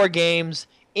all 4 games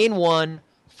in one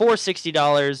for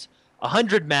 $60,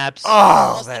 100 maps. Oh,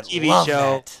 plus the that TV love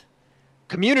show, that.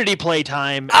 community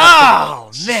playtime.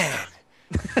 Oh man,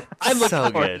 I'm looking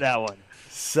so forward good. to that one.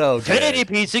 So good.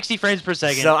 1080p, 60 frames per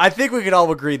second. So I think we could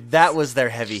all agree that was their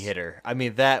heavy hitter. I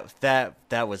mean that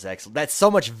was excellent. That's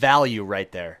so much value right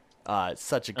there.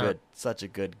 Such a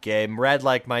good game. Red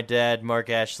like my dad, Mark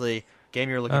Ashley. Game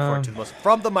you're looking forward to the most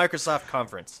from the Microsoft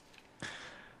conference,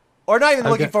 or not even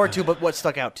looking forward to, but what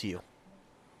stuck out to you?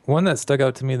 One that stuck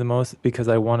out to me the most because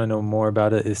I want to know more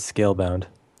about it is Scalebound.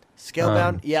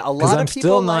 Scalebound, yeah, a Because lot I'm of people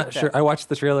still like not that. sure. I watched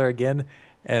the trailer again,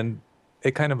 and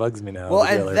it kind of bugs me now. Well, the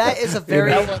and trailer, that but- is a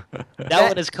very that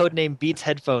one is codenamed Beats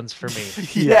Headphones for me.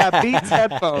 Yeah, Beats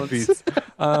headphones. Beats.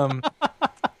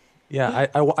 Yeah,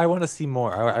 I want to see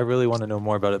more. I really want to know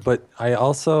more about it. But I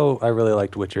really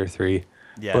liked Witcher 3.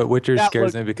 yeah. But Witcher That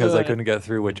scares me looked because I good. couldn't get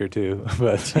through Witcher 2.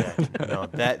 But No,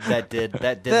 that did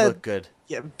The- look good.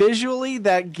 Yeah, visually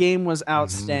that game was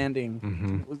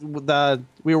outstanding.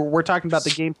 We're talking about the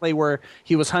gameplay where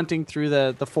he was hunting through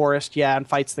the forest, and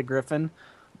fights the griffin.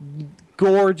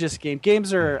 Gorgeous game.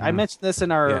 Games are. I mentioned this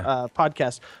in our Yeah.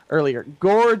 podcast earlier.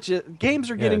 Gorgeous games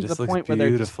are yeah, getting it to just the looks point where they're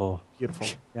just beautiful. beautiful.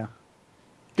 Yeah.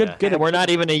 Good. Good. And we're not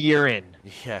even a year in.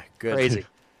 Yeah, good. Crazy.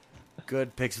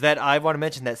 Good picks. That I want to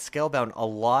mention that Scalebound. A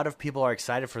lot of people are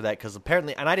excited for that because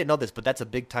apparently, and I didn't know this, but that's a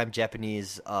big time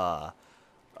Japanese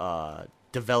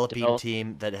developing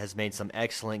team that has made some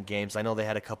excellent games. I know they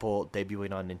had a couple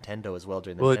debuting on Nintendo as well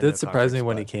during the. Well, it Nintendo did surprise me conference,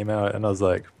 when he but came out, and I was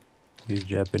like, he's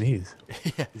Japanese.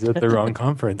 He's at the wrong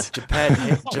conference.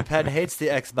 Japan hates the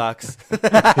Xbox.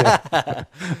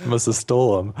 Must have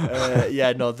stole him.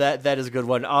 Yeah, no, that is a good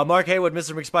one. Mark Haywood,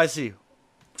 Mr. McSpicy.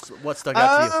 What stuck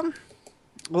out to you?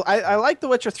 Well, I like The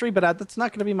Witcher 3, but that's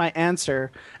not going to be my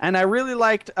answer. And I really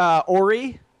liked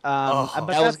Ori. But That was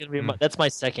that's- gonna be that's my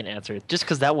second answer. Just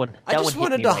because that one. I That just one hit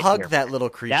wanted me to right hug here. that little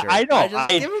creature. Yeah, I know. Just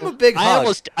give him a big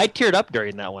hug. I teared up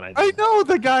during that one. I know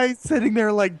the guy sitting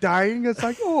there like dying. It's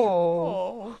like,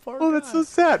 oh, that's so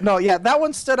sad. No, yeah, that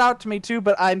one stood out to me too.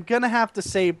 But I'm gonna have to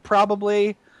say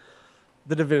probably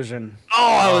The Division. Oh,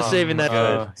 I was saving that.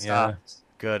 Yeah.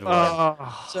 Good one.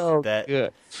 So that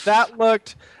Good. that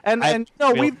looked and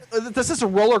no, real- this is a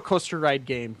roller coaster ride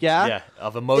game. yeah,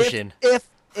 of emotion.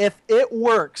 If it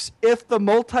works, if the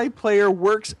multiplayer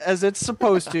works as it's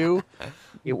supposed to,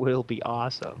 It will be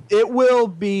awesome. it will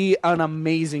be an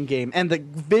amazing game. And the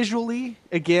visually,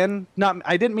 again,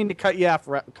 I didn't mean to cut you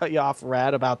off,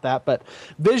 Rad, about that, but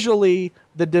visually,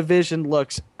 The Division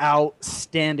looks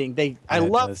outstanding. I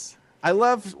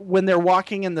love when they're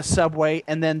walking in the subway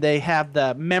and then they have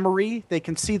the memory. They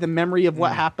can see the memory of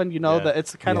what happened. Yeah. That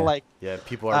it's kind of Yeah. like Yeah,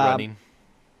 people are running.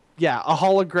 a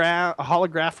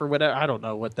holograph or whatever. I don't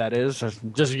know what that is.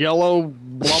 Just yellow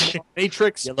blah, blah,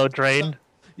 matrix. Yellow Train.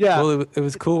 Yeah. Well, it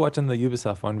was cool watching the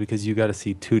Ubisoft one because you got to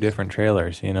see two different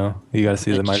trailers. You know, you got to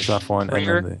see the Microsoft one and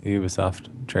then the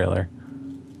Ubisoft trailer,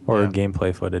 or Yeah.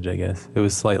 gameplay footage. I guess it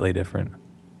was slightly different.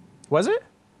 Was it?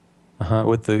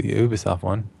 With the Ubisoft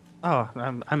one. Oh,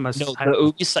 I must. No,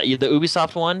 the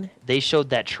Ubisoft one, they showed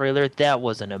that trailer. That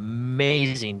was an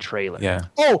amazing trailer. Yeah.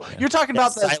 Oh, you're talking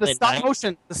about the Silent stop Night?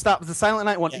 motion, the Silent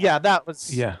Night one. Yeah. Yeah, that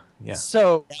was. Yeah. Yeah.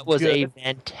 So That was good. a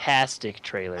fantastic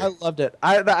trailer. I loved it.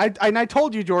 I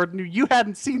told you, Jordan, you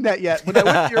hadn't seen that yet. When I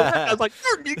went to your work, I was like,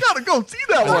 Jordan, you gotta go see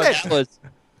that Oh, one.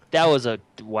 that was a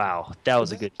wow. That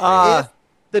was a good trailer. Uh, If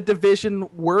the Division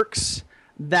works,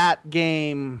 that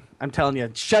game, I'm telling you,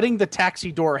 shutting the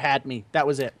taxi door had me. That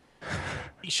was it.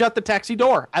 He shut the taxi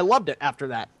door. I loved it after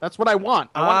that. That's what I want.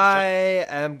 I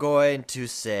am going to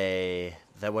say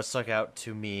that what stuck out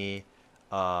to me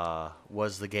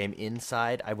was the game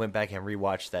Inside. I went back and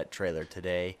rewatched that trailer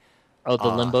today. Oh, the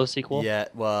Limbo sequel? Yeah,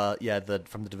 well, yeah,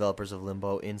 from the developers of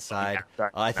Limbo, Inside.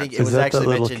 sorry. I think it Is was that the actually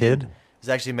little mentioned. kid? It was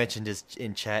actually mentioned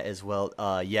in chat as well.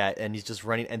 Yeah, and he's just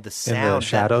running, and the sound, In the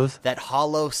shadows? that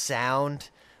hollow sound,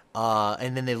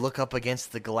 and then they look up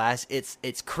against the glass.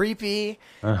 It's creepy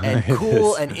and It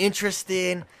cool is. and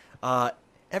interesting.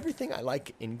 Everything I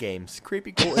like in games: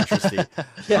 creepy, cool, interesting.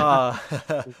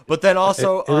 But then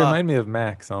also, it reminded me of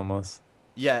Max almost.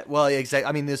 yeah, well, exactly.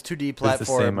 I mean, there's 2D the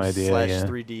platforms same idea, slash yeah.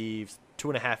 3D,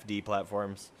 2.5D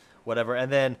platforms, whatever.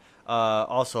 And then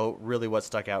also, really, what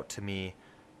stuck out to me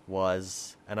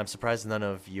was, and I'm surprised none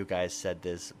of you guys said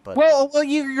this, but Well,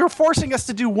 you're forcing us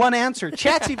to do one answer.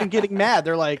 Chat's even getting mad.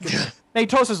 They're like,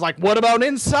 Natosa's like, what about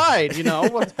Inside? You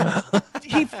know,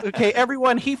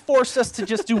 everyone, he forced us to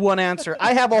just do one answer.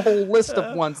 I have a whole list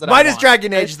of ones that mine I is want.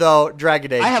 Dragon Age though.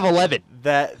 Dragon Age. I have 11.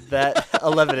 that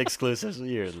 11 exclusives.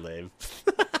 You're lame.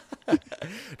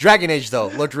 Dragon Age though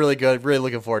looked really good. Really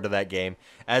looking forward to that game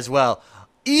as well.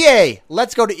 EA,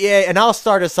 let's go to EA, and I'll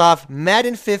start us off.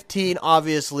 Madden 15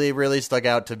 obviously really stuck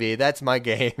out to me. That's my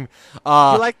game.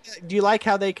 Do you like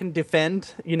how they can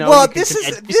defend? You know, Well, you can this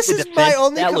is- And this the is my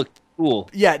only That com- looked cool.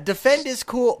 Yeah, defend is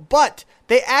cool, but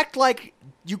they act like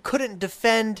you couldn't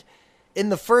defend in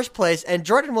the first place. And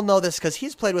Jordan will know this because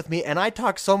he's played with me, and I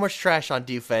talk so much trash on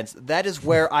defense. That is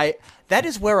where I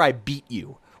beat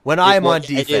you when I am on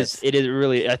defense. It is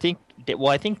really. I think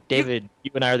David, you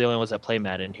and I are the only ones that play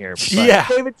Madden here. But Yeah.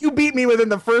 David, you beat me within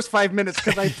the first 5 minutes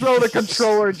because I throw the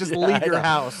controller and just leave I your know.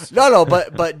 house. No,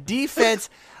 but defense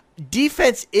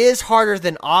is harder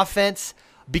than offense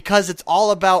because it's all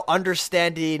about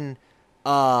understanding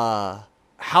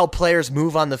how players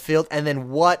move on the field and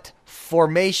then what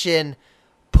formation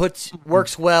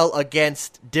works well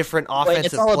against different offensive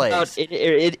it's all plays. about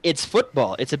it's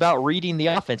football. It's about reading the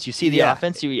offense. You see the Yeah.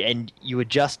 offense, you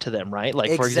adjust to them, right?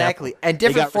 Like for Exactly. example, And they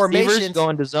different got receivers formations.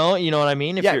 going to zone. You know what I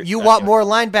mean? If Yeah, you're- you want more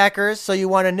linebackers, so you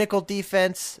want a nickel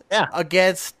defense Yeah.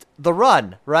 against the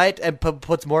run, right? And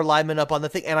puts more linemen up on the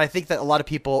thing. And I think that a lot of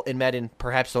people in Madden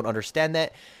perhaps don't understand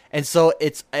that. And so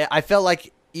I felt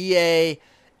like EA,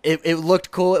 it looked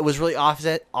cool. It was really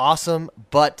awesome,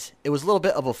 but it was a little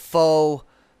bit of a faux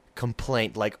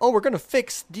complaint. Like, oh, we're going to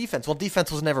fix defense. Well, defense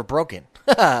was never broken.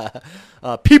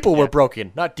 People were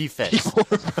broken, not defense.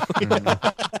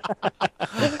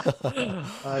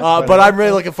 But I'm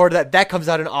really looking forward to that. That comes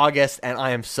out in August, and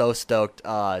I am so stoked.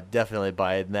 Definitely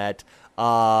buying that.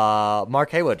 Mark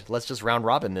Haywood, let's just round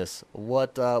robin this.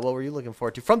 What were you looking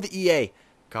forward to from the EA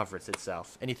conference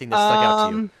itself? Anything that stuck out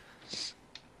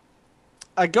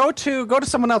to you? Go to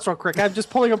someone else real quick. I'm just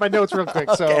pulling up my notes real quick.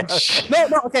 So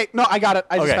no, I got it.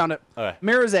 I just Okay. found it. Okay.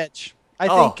 Mirror's Edge. I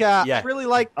Oh, think yeah. I really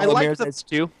like. I Oh, like Mirror's the Edge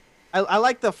 2. I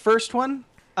like the first one.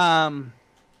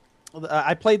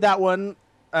 I played that one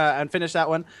and finished that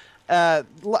one.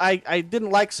 I didn't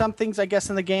like some things, I guess,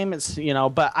 in the game. It's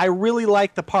but I really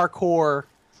like the parkour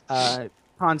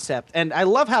concept, and I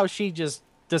love how she just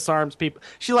disarms people.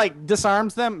 She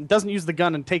disarms them, doesn't use the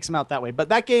gun, and takes them out that way. But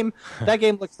that game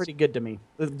looks pretty good to me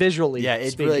visually. Yeah,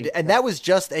 it speaking. really did. And that was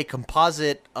just a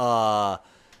composite.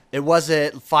 It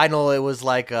wasn't final. It was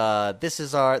like this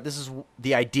is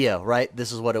the idea, right?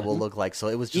 This is what it will look like. So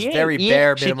it was just very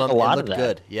bare actually did minimum. a lot It of looked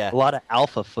that. good. Yeah. A lot of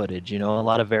alpha footage, a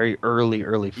lot of very early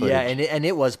footage. Yeah, and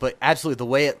it was, but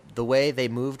absolutely the way they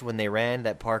moved when they ran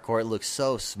that parkour, it looked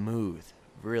so smooth,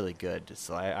 really good.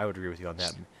 So I would agree with you on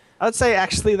that. I would say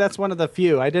actually that's one of the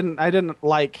few I didn't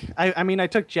like. I mean I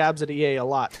took jabs at EA a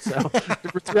lot. So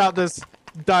throughout this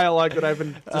dialogue that I've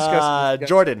been discussing.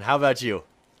 Jordan, how about you?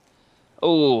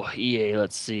 Oh, EA,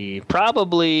 let's see.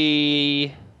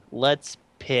 Probably let's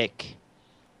pick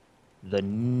the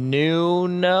new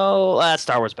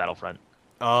Star Wars Battlefront.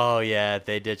 Oh yeah,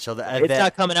 they did show that. It's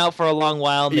not coming out for a long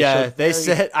while. and Yeah, showed they very-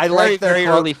 said I very, like their very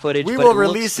quote. early footage. We but will it looks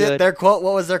release it. good. Their quote.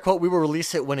 What was their quote? We will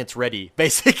release it when it's ready.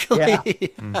 Basically. Yeah.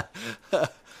 Yeah,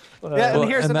 Well, and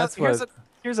here's and another that's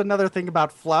here's another thing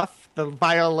about Fluff, the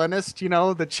violinist, the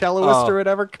celloist Oh. or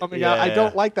whatever coming out. I Yeah.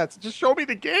 don't like that. So just show me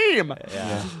the game.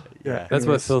 Yeah. Yeah. That's what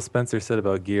Anyways. Phil Spencer said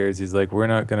about Gears. He's like, we're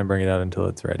not going to bring it out until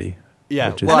it's ready.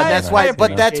 Yeah. Which is Well, And I- that's I why. appreciate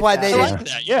But that's why that. they I didn't. like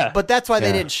that, yeah. But that's why they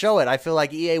Yeah. didn't show it. I feel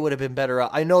like EA would have been better.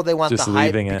 I know they want Just the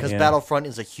hype leaving it, because yeah. Battlefront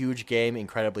is a huge game,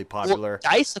 incredibly popular.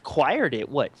 Well, DICE acquired it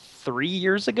 3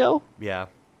 years ago. Yeah.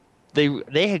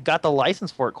 They had got the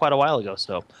license for it quite a while ago.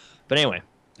 So, but anyway,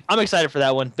 I'm excited for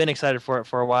that one. Been excited for it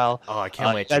for a while. Oh, I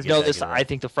can't wait. You guys to know get this. that I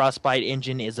think the Frostbite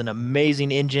engine is an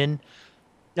amazing engine.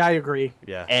 Yeah, I agree.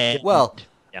 Yeah. And Well.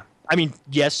 yeah, I mean,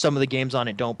 yes, some of the games on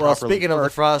it don't. Well, properly speaking of the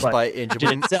work, Frostbite but engine, the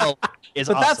engine itself is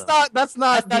But awesome. that's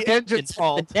not That's the engine's it's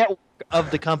fault. The network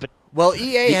of the company. well,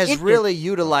 EA The has engine- really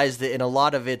utilized it in a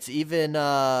lot of its. Even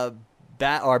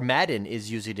Madden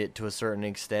is using it to a certain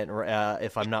extent,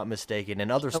 if I'm not mistaken,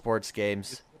 and other sports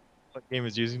games. What game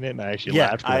is using it? And I actually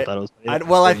Yeah, laughed because I thought it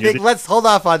was. I think let's hold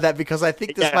off on that because I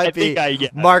think this Yeah, might I think be yeah.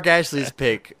 Mark Ashley's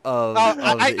pick of. Oh, of the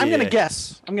I'm gonna EA.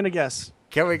 guess.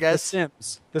 Can we The guess?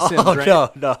 Sims. The Oh Sims, right? no!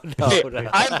 I'm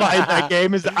buying that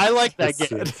game. I like that The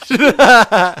game. Sims.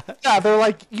 Yeah, they're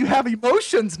like, you have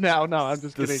emotions now. No, I'm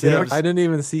just The kidding. Sims. You know, I didn't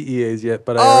even see EA's yet,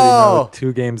 but I already Oh! know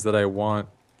 2 games that I want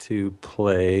to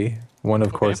play. One,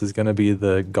 of course, is going to be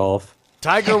the golf.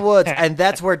 Tiger Woods, and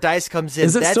that's where DICE comes in.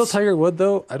 Is it that's still Tiger Wood,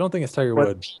 though? I don't think it's Tiger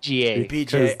Wood. PGA.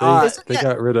 PJ. Because they Isn't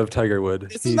got rid of Tiger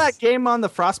Wood. Isn't that game on the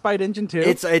Frostbite engine too?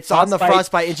 It's on the Frostbite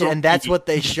Frostbite engine, and that's what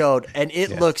they showed, and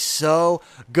it looks so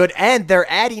good. And they're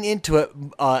adding into it,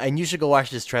 and you should go watch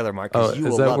this trailer, Mark, Oh, because you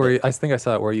is will that love where it. I think I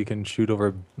saw it where you can shoot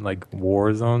over like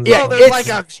war zones? Yeah, Oh, there's it's- like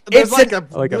a it's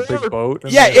like a big boat.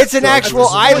 and Yeah, then it's an so actual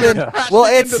just- island. Yeah. Well,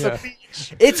 it's Yeah.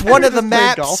 it's one of the Just playing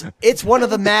maps. golf. It's one of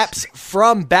the maps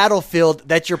from Battlefield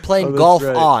that you're playing Oh, that's golf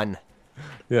right. on.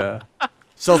 Yeah.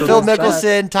 So Phil there's that.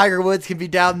 Mickelson, Tiger Woods can be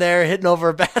down there hitting over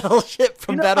a battleship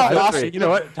from You know how Battlefield awesome- 3. You know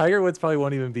what? Tiger Woods probably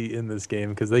won't even be in this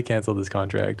game because they canceled his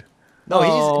contract. No,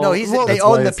 he's well, they That's own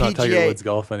why the it's not Tiger PGA. Woods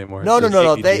golf anymore. No, It's no,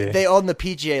 just no. They PGA. they own the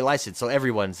PGA license, so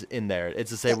everyone's in there.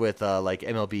 It's the same with like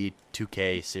MLB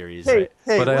 2K series. Hey, Right?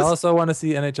 hey, But I listen, also want to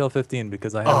see NHL 15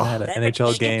 because I haven't had an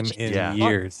NHL game in Yeah.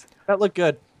 years. that looked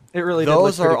good. It really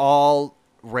Those did look are pretty- all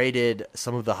rated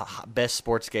some of the best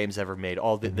sports games ever made.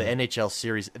 All the NHL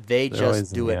series, they They're just always-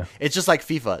 do it. yeah. It's just like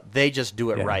FIFA. They just do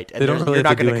it Yeah. right. They don't there's- really you're not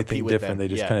have to do gonna anything compete with different. them. They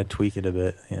just Yeah. kind of tweak it a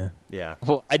bit. Yeah. Yeah.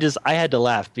 Well, I had to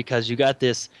laugh because you got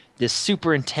this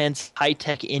super intense high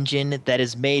tech engine that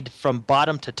is made from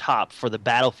bottom to top for the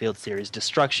Battlefield series,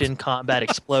 destruction, combat,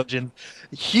 explosion,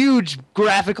 huge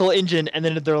graphical engine, and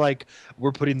then they're like,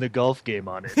 "We're putting the golf game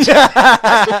on it."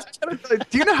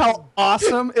 Do you know how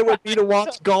awesome it would be to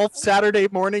watch golf Saturday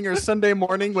morning or Sunday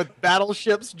morning with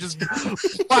battleships just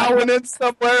plowing in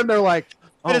somewhere, and they're like,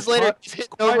 Minutes oh, later, fuck. he's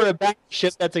hitting over a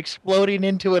battleship that's exploding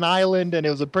into an island, and it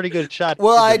was a pretty good shot.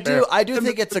 Well, To I be fair. do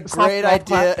think it's a Soft great golf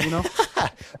idea. clap, you know?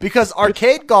 Because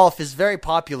arcade golf is very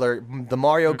popular. The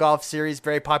Mario Golf series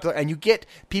very popular, and you get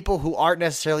people who aren't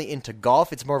necessarily into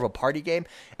golf. It's more of a party game,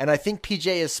 and I think PJ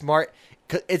is smart.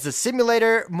 It's a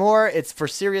simulator more. It's for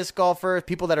serious golfers,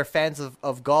 people that are fans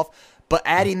of golf. But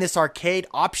adding this arcade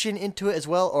option into it as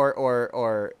well,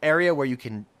 or area where you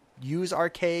can use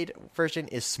arcade version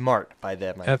is smart by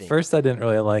them. I At think. first, I didn't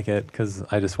really like it because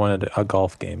I just wanted a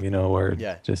golf game, where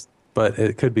Yeah. just. But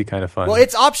it could be kind of fun. Well,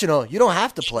 it's optional. You don't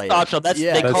have to play it. optional. They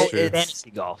That's call true. it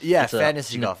fantasy golf. Yeah, It's a-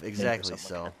 fantasy you know, golf, or exactly. something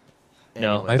So, like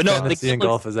No. anyway. My But no, fantasy the- and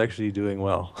golf is actually doing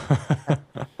well.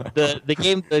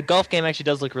 the golf game actually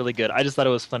does look really good. I just thought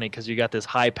it was funny because you got this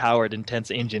high powered, intense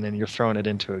engine, and you're throwing it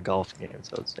into a golf game.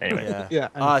 So anyway, Yeah. Yeah,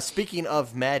 and- Speaking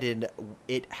of Madden,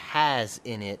 it has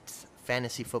in it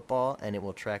fantasy football, and it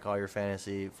will track all your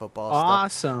fantasy football stuff.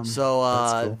 awesome. So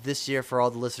That's cool. this year, for all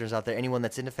the listeners out there, anyone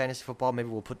that's into fantasy football, maybe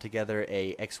we'll put together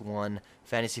a X1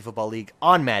 fantasy football league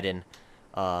on Madden,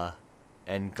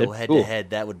 and go That's head cool. to head.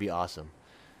 That would be awesome.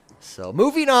 So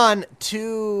moving on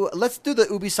to, let's do the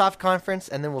Ubisoft conference,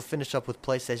 and then we'll finish up with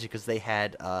PlayStation because they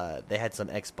had some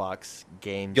Xbox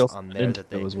games on there that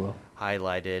they as well.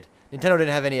 highlighted. Nintendo didn't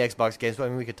have any Xbox games, but I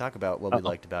mean we could talk about what we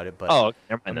liked about it. But Oh,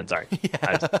 never mind then. Sorry.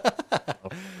 I just-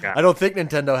 I don't think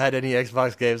Nintendo had any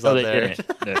Xbox games No, on they there.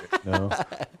 didn't. No. No,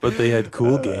 but they had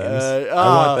cool games. I oh.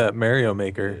 want that Mario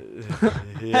Maker,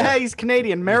 Hey, he's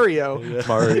Canadian, Mario.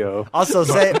 Mario. Also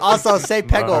say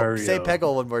Peggle. Mario. Say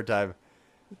Peggle one more time.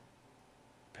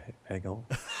 Peggle.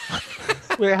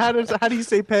 Wait, how do you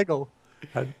say Peggle?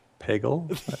 Pagel?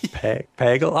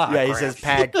 Pagel? Ah, Yeah, he crap. says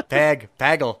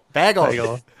Pagel.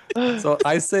 Pagel. So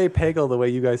I say Pagel the way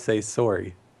you guys say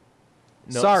sorry.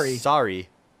 No, Sorry. Sorry.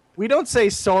 We don't say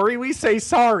sorry. We say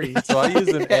sorry. So I use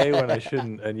an A when I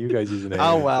shouldn't, and you guys use an A.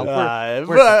 Oh, well.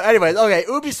 But anyways, okay,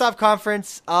 Ubisoft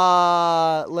conference.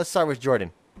 Let's start with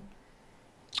Jordan.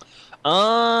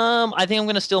 I think I'm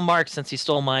gonna steal Mark since he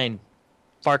stole mine.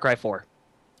 Far Cry 4.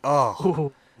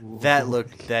 Oh, that did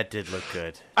look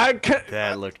good.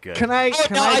 That looked good. Can I? Oh,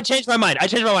 Can no, I? I changed my mind.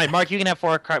 Mark, you can have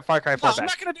Far Cry 4 No, back. I'm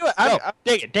not gonna do it.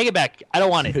 No, take it back. I don't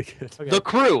want it. Okay. The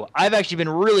Crew. I've actually been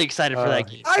really excited for that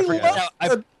game. I forgot-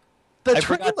 love the I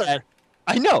forgot trailer. that.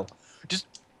 I know. Just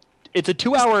it's a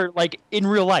 2-hour, like in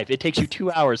real life. It takes you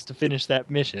 2 hours to finish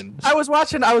that mission. I was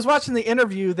watching the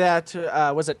interview that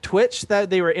was it Twitch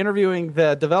that they were interviewing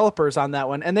the developers on that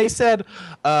one, and they said,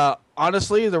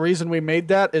 honestly, the reason we made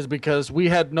that is because we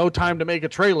had no time to make a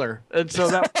trailer, and so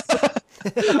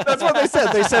that's what they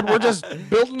said. They said we're just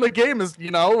building the game as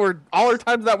we're all our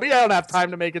times that we don't have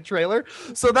time to make a trailer,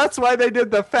 so that's why they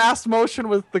did the fast motion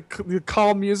with the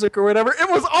calm music or whatever. It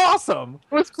was awesome.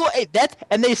 It was cool. Hey,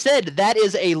 and they said that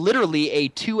is literally a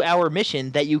 2-hour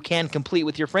mission that you can complete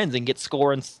with your friends and get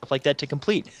score and stuff like that to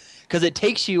complete. Because it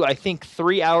takes you, I think,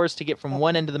 3 hours to get from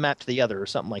one end of the map to the other, or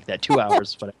something like that. 2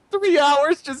 hours. 3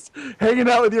 hours just hanging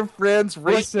out with your friends,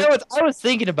 Well, racing. I was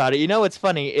thinking about it. You know what's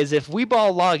funny is if we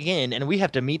all log in and we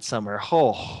have to meet somewhere,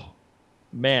 oh,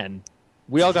 man.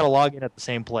 We all got to log in at the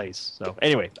same place. So,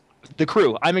 anyway, The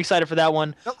Crew. I'm excited for that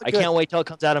one. That looked I good. can't wait till it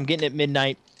comes out. I'm getting it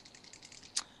midnight.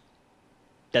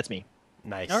 That's me.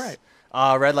 Nice. All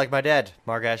right. Red like my dad,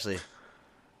 Mark Ashley.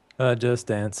 Just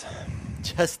Dance.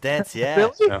 Just Dance, yeah.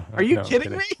 Really? No, Are you no,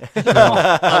 kidding me? kidding.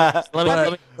 Let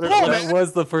me That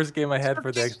was the first game I had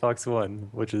for the Xbox One,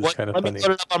 which is kind of let me funny.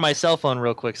 put it up on my cell phone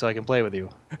real quick so I can play with you.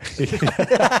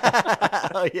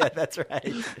 Oh yeah, that's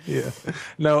right. Yeah.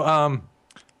 No,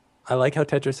 I like how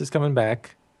Tetris is coming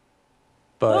back,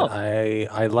 but Oh.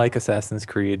 I like Assassin's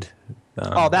Creed.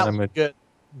 Oh, that I'm was good.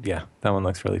 Yeah, that one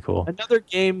looks really cool. Another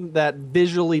game that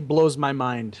visually blows my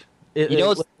mind. It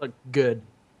it's- looked good.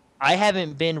 I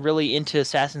haven't been really into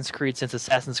Assassin's Creed since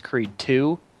Assassin's Creed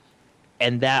 2,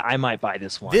 and that I might buy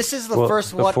this one. This is the Well, first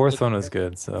the one. fourth one was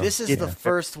good. So This is the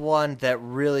first one that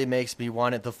really makes me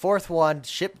want it. The fourth one,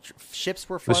 ships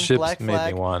were the fun. ships Black made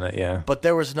Flag. me want it. Yeah. But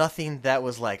there was nothing that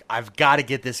was like, I've got to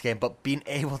get this game. But being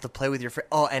able to play with your friend.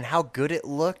 Oh, and how good it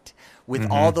looked with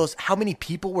all those. How many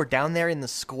people were down there in the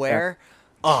square?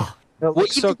 Oh, It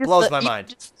looks so just blows my even mind.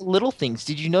 just little things.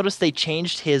 Did you notice they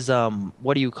changed his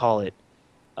what do you call it?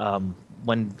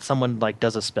 When someone like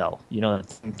does a spell,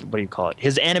 what do you call it?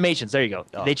 His animations. There you go.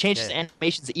 Oh, They changed his yeah.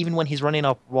 animations even when he's running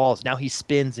off walls. Now he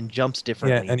spins and jumps Yeah,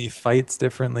 differently. and he fights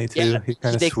differently too. Yeah, he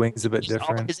kind of they swings a bit changed all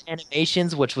of different. his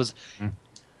animations, which was,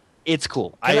 it's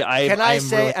cool. Can I I'm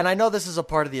say, really- and I know this is a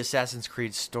part of the Assassin's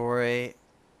Creed story,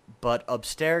 but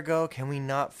Abstergo, can we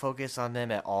not focus on them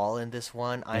at all in this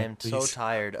one? I Yeah, am so please.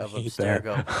 tired of I hate that.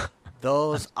 Abstergo.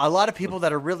 A lot of people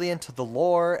that are really into the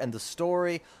lore and the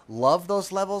story love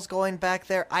those levels going back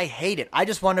there. I hate it. I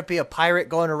just want to be a pirate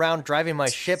going around driving my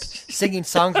ship, singing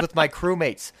songs with my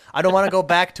crewmates. I don't want to go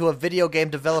back to a video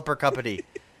game developer company.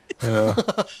 Yeah.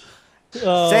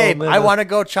 Same. I want to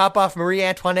go chop off Marie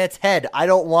Antoinette's head. I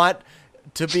don't want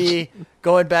to be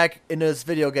going back into this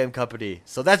video game company.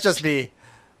 So that's just me.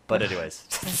 But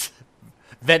anyways,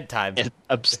 vent time.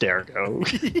 Abstergo.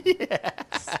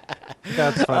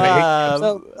 That's funny.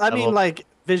 Um, I mean, like,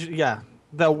 yeah.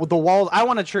 The walls. I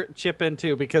want to chip in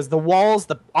too because the walls,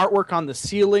 the artwork on the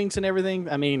ceilings and everything.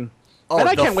 I mean, and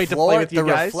I the can't wait to floor- play with you the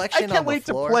guys. I reflection can't on the wait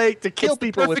to floor. play to kill It's the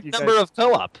people with perfect you guys. number of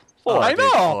co-op. Oh, I dude,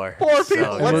 know. Four So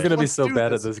people. good. And we're gonna be let's so do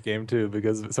bad this. at this game too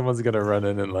because someone's gonna run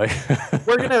in and like.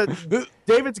 We're gonna.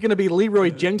 David's gonna be Leroy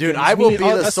Jenkins. Dude, I will Me- be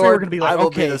us the three are sword. gonna be like, I will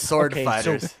okay, be the sword okay,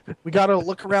 fighters. So we gotta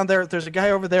look around there. There's a guy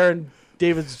over there, and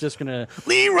David's just gonna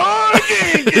Leroy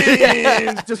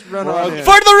Jenkins just run on in.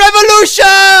 For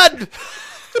the revolution!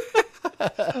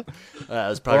 That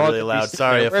was probably really loud.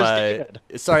 Sorry if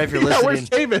Sorry if you're Yeah, where's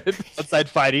listening. David? Outside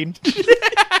fighting.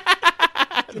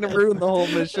 Gonna ruin the whole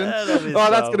mission. That'll be Oh,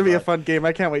 that's so gonna be a fun. fun game.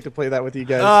 I can't wait to play that with you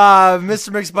guys. Mr.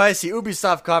 McSpicy,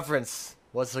 Ubisoft conference.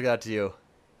 What's it got to you?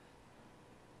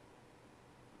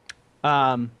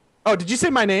 Oh, did you say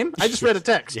my name? I just read a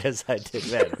text. Yes, I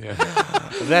did. Man. Yeah.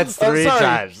 That's Oh, 3 sorry.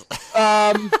 times.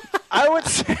 I would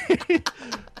say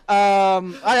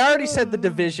I already said The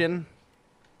Division,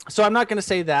 so I'm not going to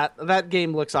say that. That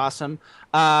game looks awesome.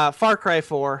 Far Cry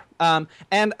 4.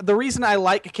 And the reason I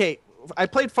like... Okay, I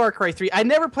played Far Cry 3. I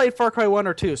never played Far Cry 1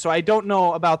 or 2, so I don't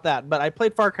know about that. But I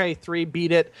played Far Cry 3,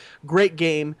 beat it. Great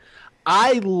game.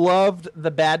 I loved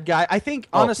the bad guy. I think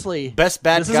honestly, best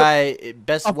bad this is guy,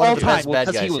 best of one all of the best time, bad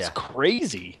because guys. he was yeah.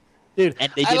 crazy. dude,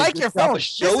 And they I did a like good your job phone. of This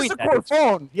showing is a that. cool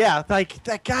phone. Yeah, like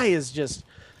that guy is just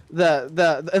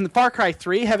and Far Cry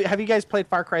 3. Have you guys played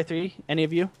Far Cry 3? Any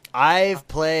of you? I've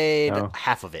played No.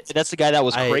 half of it. That's the guy that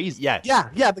was I- crazy. Yeah,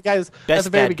 Yeah. The guy's at Best the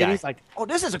very bad beginning. guy. He's like, "Oh,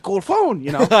 this is a cool phone,"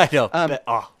 you know. I know. Um,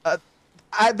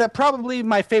 That probably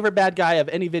my favorite bad guy of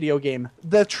any video game.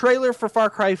 The trailer for Far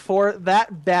Cry 4,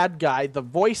 that bad guy, the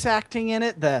voice acting in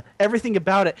it, the everything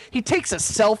about it. He takes a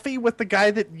selfie with the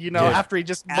guy that Dude. after he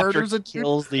just After murders he a dude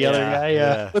kills the other guy.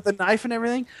 Yeah. with a knife and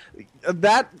everything.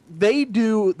 That they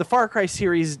do the Far Cry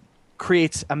series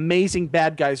creates amazing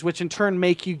bad guys, which in turn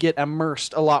make you get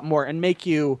immersed a lot more and make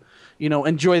you,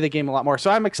 enjoy the game a lot more.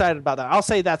 So I'm excited about that. I'll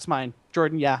say that's mine,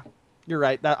 Jordan. Yeah, you're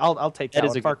right. I'll take that That is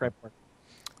one, a Far good Cry one. 4.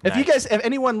 If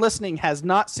anyone listening has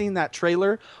not seen that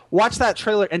trailer, watch that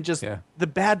trailer and just the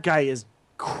bad guy is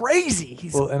crazy.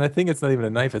 He's Well, and I think it's not even a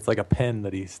knife; it's like a pen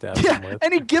that he stabs him with.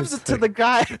 and he gives it to the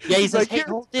guy. Yeah, he He's says, like, "Hey,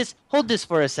 "Here, hold this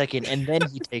for a second," and then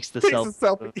he takes the takes a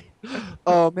selfie. selfie.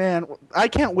 Oh man, I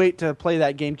can't wait to play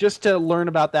that game just to learn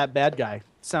about that bad guy.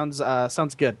 Sounds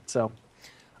good. So,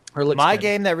 or looks My good.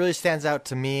 game that really stands out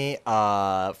to me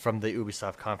from the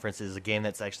Ubisoft conference is a game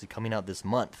that's actually coming out this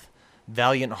month.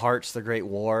 Valiant Hearts: The Great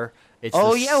War. It's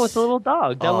Oh the yeah, with the little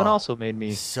dog. That one Oh, also made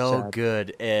me so sad.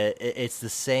 good. It's the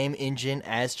same engine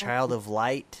as Child of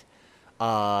Light.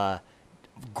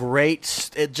 Great.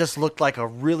 It just looked like a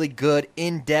really good,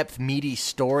 in-depth, meaty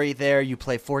story there. You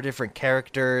play 4 different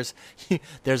characters.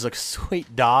 There's a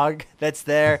sweet dog that's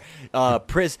there.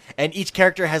 And each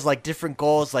character has like different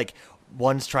goals. Like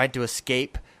one's trying to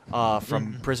escape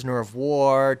from prisoner of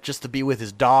war just to be with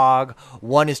his dog.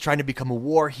 One is trying to become a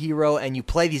war hero, and you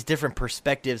play these different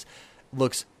perspectives.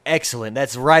 Looks excellent.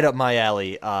 That's right up my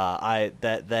alley.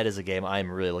 That is a game I'm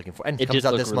really looking for, and it It comes did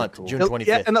out look this really month, cool. June 25th.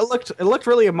 Yeah, and it looked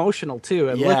really emotional too.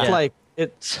 It Yeah. looked Yeah. like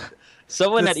it.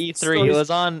 Someone at This E3, story's-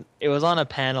 it was on a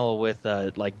panel with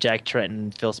like Jack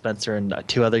Trenton, Phil Spencer, and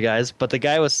 2 other guys. But the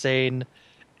guy was saying,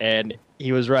 and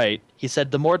he was right. He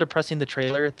said, "The more depressing the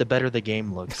trailer, the better the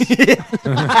game looks." That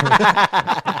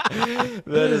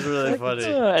is really funny.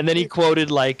 And then he quoted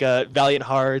like Valiant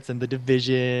Hearts and The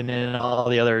Division and all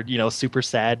the other super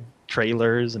sad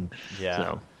trailers and Yeah.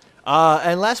 so.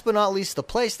 And last but not least, the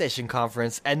PlayStation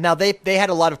conference. And now they had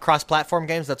a lot of cross-platform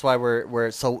games. That's why we're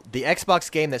so the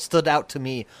Xbox game that stood out to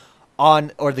me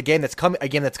the game that's coming to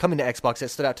Xbox that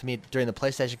stood out to me during the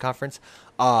PlayStation conference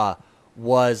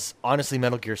was honestly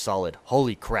Metal Gear Solid.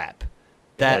 Holy crap.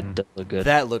 That does look good.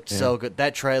 That looked so good.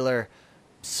 That trailer,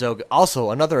 so good.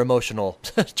 Also, another emotional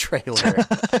trailer.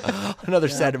 Another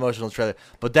sad emotional trailer.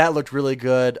 But that looked really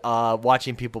good.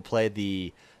 Watching people play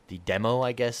the demo,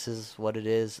 I guess is what it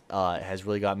is, has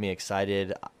really got me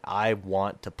excited. I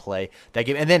want to play that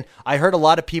game. And then I heard a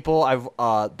lot of people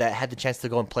that had the chance to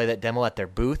go and play that demo at their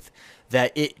booth,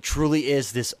 that it truly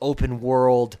is this open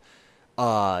world.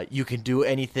 You can do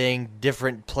anything,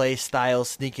 different play styles,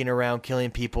 sneaking around, killing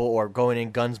people, or going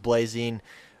in guns blazing,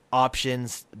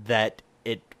 options that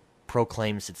it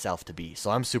proclaims itself to be. So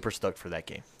I'm super stoked for that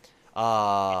game.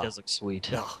 It does look sweet.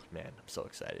 Oh man, I'm so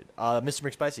excited. Mr.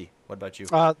 McSpicy, what about you?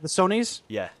 The Sony's.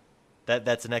 Yeah,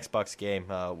 that's an Xbox game.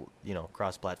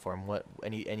 Cross-platform. What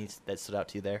any that stood out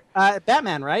to you there?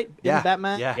 Batman, right? Yeah,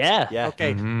 Batman. Yeah.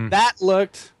 Okay, Mhm. that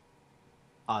looked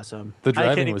awesome. The I can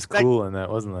driving was expect- cool in that,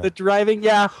 wasn't it? The driving,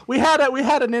 yeah. We had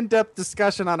an in-depth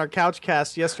discussion on our couch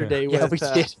cast yesterday Yeah, with we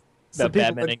did. some About people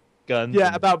Batman that- and guns. yeah,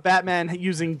 and about Batman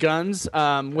using guns, which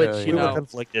yeah. you we were know.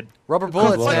 conflicted. Rubber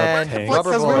bullets, Blowing up man. tanks. Rubber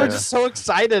Because we were bullets. just so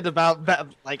excited about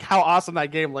like how awesome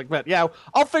that game looked. But yeah,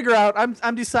 I'll figure out.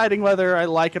 I'm deciding whether I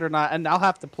like it or not, and I'll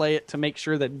have to play it to make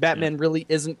sure that Batman really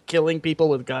isn't killing people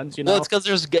with guns. You know, Well, it's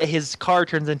because his car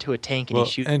turns into a tank and Well,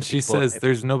 he shoots. and she people. says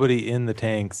there's nobody in the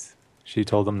tanks. She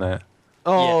told him that.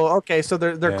 okay, so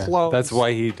they're Yeah, clones. That's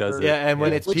why he does it. Yeah, and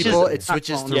when it's Which is- people, it not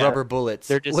switches to clones. Yeah. rubber bullets,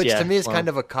 They're just- which yeah, to me is well. kind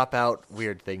of a cop-out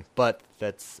weird thing. But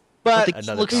that's But the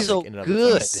another looks topic so in and of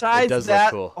good. itself. It Besides does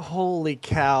that, look cool. holy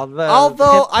cow!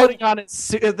 Although him putting on his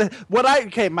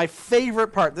suit, my favorite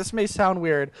part. This may sound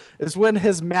weird, is when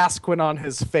his mask went on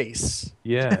his face.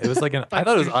 Yeah, it was like I thought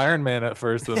it was Iron Man at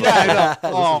first. It was Yeah, I like, know.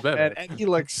 this Oh, is Batman. man, and he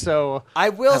looks so. I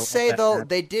will love say that, though, man.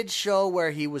 they did show where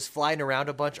he was flying around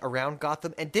a bunch around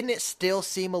Gotham, and didn't it still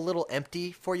seem a little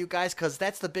empty for you guys? Because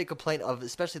that's the big complaint of,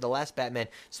 especially the last Batman.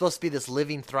 It's supposed to be this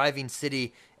living, thriving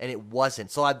city, and it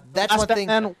wasn't. So that's Last one thing.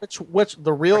 Batman, which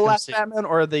the real Arkham last City. Batman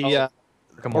or the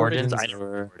Arkham Origins. I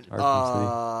Origins know. or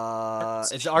Arkham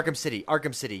City. It's Arkham City.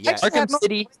 Arkham City. Yeah. Actually, I had Arkham no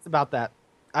City- complaints about that.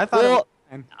 I thought Well, it was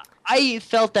fine. I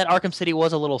felt that Arkham City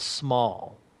was a little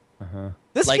small. Uh-huh.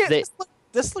 This like game, they-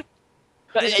 this looked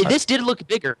This did look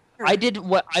bigger. Arkham City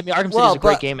Well, is a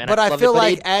great but- game, and but I I love feel it, but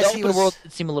like it, as the he open was- world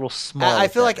did seem a little small. I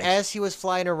feel if like that makes as he was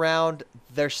flying around,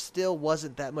 there still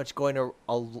wasn't that much going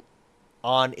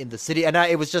on in the city, and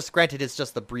it was just granted it's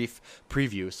just the brief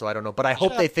preview, so I don't know, but I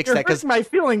hope they fix You're that because hurting my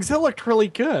feelings. It looked really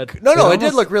good. no, It it did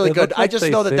almost- look really it good. looked I like just they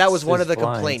know that was fixed one of the his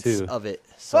flying, complaints too. of it.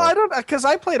 So. Well, I don't because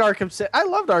I played Arkham City. I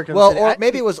loved Arkham Well, City. or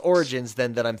maybe it was Origins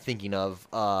then that I'm thinking of.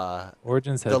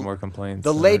 Origins had the- more complaints.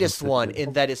 The than latest Arkham one, City.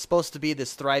 in that it's supposed to be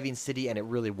this thriving city, and it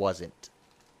really wasn't.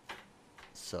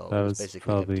 So That it was basically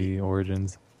probably empty.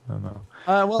 Origins. I don't know.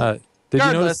 well, Did you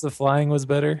regardless- notice the flying was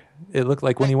better? It looked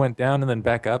like when he went down and then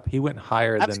back up, he went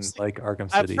higher I've than seen- like Arkham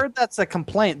I've City. heard that's a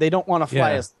complaint. They don't want to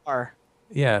fly Yeah. as far.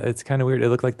 Yeah, it's kind of weird. It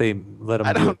looked like they let him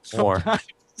I do don't it more. sometimes-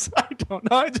 I don't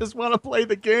know. I just want to play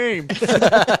the game.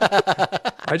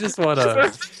 I just want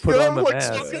to put on the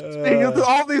mask.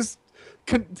 All these.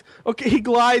 Okay, he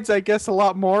glides. I guess a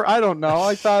lot more. I don't know.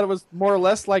 I thought it was more or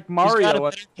less like He's got Mario.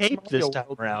 a better cape this Mario time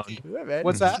World. around. Yeah, man.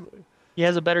 What's that? He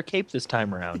has a better cape this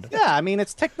time around. Yeah, I mean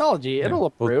it's technology. Yeah. It'll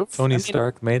Well, improve. Tony I mean,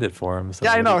 Stark made it for him. So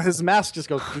Yeah, I know. what His mask just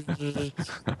goes.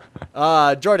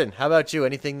 Jordan, how about you?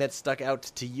 Anything that stuck out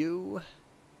to you?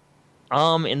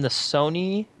 In the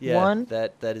Sony one,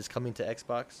 that is coming to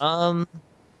Xbox.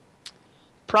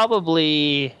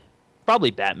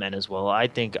 probably Batman as well. I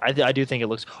do think it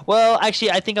looks well.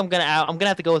 Actually, I think I'm gonna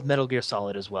have to go with Metal Gear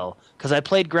Solid as well because I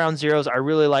played Ground Zeroes. I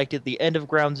really liked it. The end of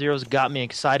Ground Zeroes got me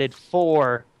excited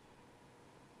for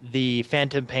the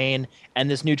Phantom Pain, and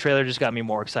this new trailer just got me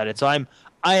more excited. So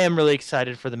I am really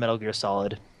excited for the Metal Gear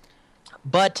Solid.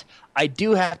 But I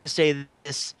do have to say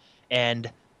this,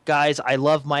 and guys, I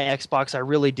love my Xbox, I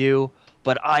really do,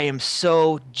 but I am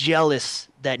so jealous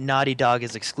that Naughty Dog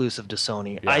is exclusive to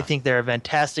Sony. Yeah. I think they're a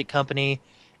fantastic company,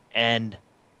 and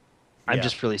I'm Yeah.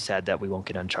 just really sad that we won't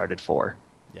get Uncharted 4.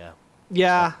 Yeah.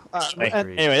 Yeah.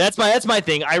 Agreed. Anyway, that's my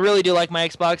thing. I really do like my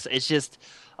Xbox. It's just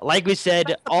like we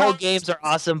said, all games are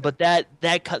awesome, but that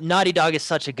Naughty Dog is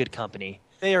such a good company.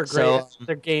 They are great. So,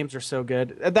 Their games are so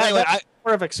good. anyway, That's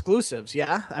more of exclusives.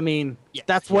 Yeah. I mean, Yeah,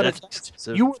 that's what that's it's.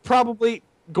 exclusive. You were probably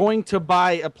going to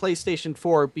buy a PlayStation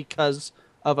 4 because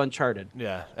of Uncharted.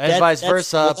 Yeah. And vice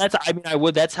versa. Well, I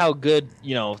would. That's how good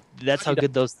That's how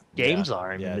good those games Yeah.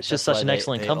 are. I mean, Yeah, it's that's just such why an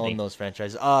excellent they company. own those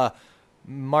franchises.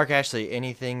 Mark Ashley,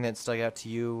 anything that stuck out to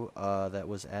you that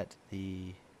was at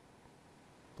the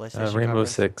PlayStation Rainbow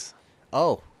conference? Six.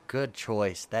 Oh, good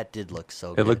choice. That did look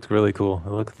so good. It looked really cool. It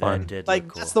looked that fun. did Like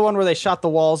look cool. that's the one where they shot the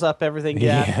walls up, everything.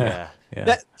 Yeah. Yeah. Yeah.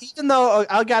 That even though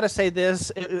I gotta say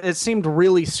this, it seemed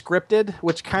really scripted,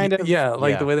 which kind of Yeah,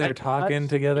 like Yeah. the way they I- were talking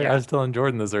together. yeah. I was telling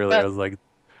Jordan this earlier. I was like,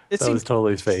 it that was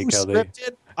totally fake. How they,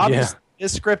 scripted. Obviously,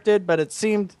 it's scripted, but it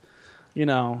seemed,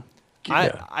 Yeah.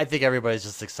 I think everybody's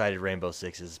just excited Rainbow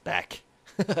Six is back.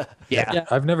 Yeah.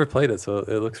 I've never played it, so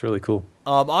it looks really cool.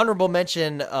 Honorable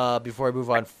mention before I move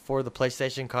on for the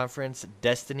PlayStation conference,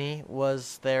 Destiny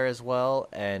was there as well,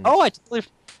 and Oh, I totally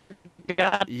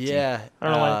forgot. yeah, I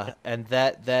don't know why. and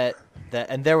that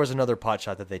and there was another pot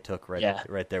shot that they took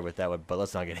right there with that one, but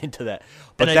let's not get into that.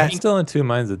 But I that I'm still in two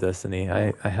minds with Destiny.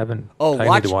 I haven't. oh,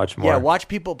 I need to watch more. Yeah, watch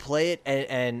people play it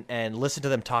and listen to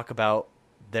them talk about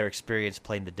their experience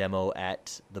playing the demo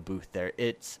at the booth there.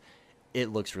 It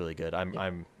looks really good.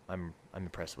 I'm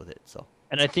impressed with it. So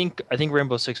And I think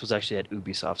Rainbow Six was actually at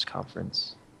Ubisoft's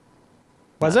conference.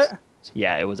 was it?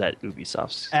 Yeah, it was at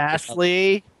Ubisoft's.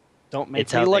 Ashley, don't make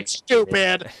It's me how look they-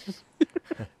 stupid.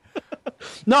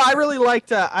 No, I really liked.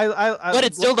 But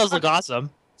it still does look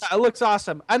awesome. It looks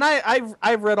awesome, and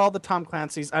I've read all the Tom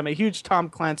Clancy's. I'm a huge Tom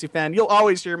Clancy fan. You'll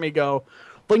always hear me go,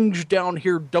 "Things down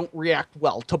here don't react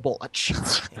well to bullets."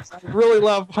 I really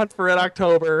love Hunt for Red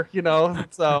October.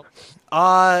 So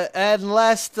and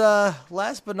last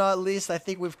but not least, I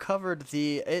think we've covered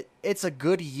it's a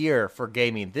good year for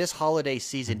gaming this holiday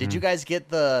season. Did you guys get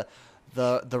the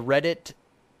Reddit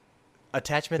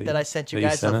attachment that I sent you that you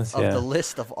guys sent of us? Yeah. the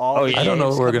list of all Oh, the yeah. I don't know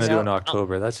games what we're gonna coming do in out?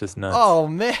 October. That's just nuts. Oh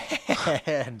man.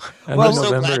 And well, then so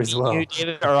November glad as well. You,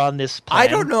 David, are on this plan. I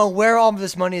don't know where all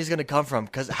this money is going to come from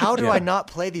because how do Yeah. I not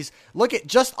play these? Look at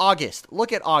just August.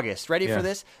 Look at August. Ready for Yeah.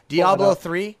 this? Diablo up.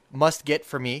 3 must get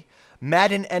for me.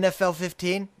 Madden NFL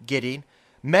 15 getting.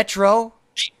 Metro,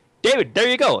 David, there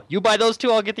you go. You buy those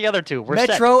two, I'll get the other two. We're set.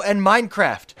 Metro and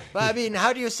Minecraft. But, I mean,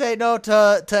 how do you say no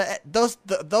to those?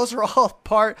 Those are all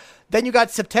part. Then you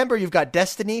got September. You've got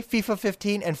Destiny, FIFA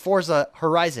 15, and Forza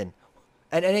Horizon.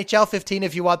 And NHL 15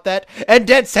 if you want that. And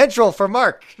Dead Central for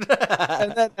Mark.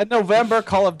 And then in November,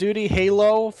 Call of Duty,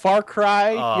 Halo, Far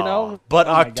Cry, you know. But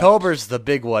Oh my October's the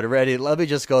big one. Ready? Let me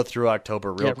just go through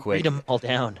October real Yeah, quick. read them all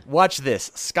down. Watch this.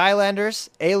 Skylanders,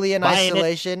 Alien Buying it.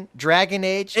 Isolation, Dragon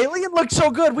Age. Alien looks so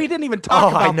good. We didn't even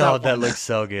talk about I know. that. That one. looks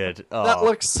so good. Oh, That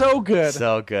looks so good.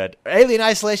 so good. Alien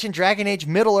Isolation, Dragon Age,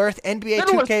 Middle Earth, NBA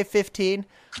Middle-earth. 2K15.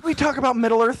 Can we talk about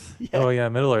Middle Earth? Oh yeah,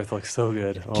 Middle Earth looks so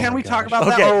good. Oh Can my we talk gosh. about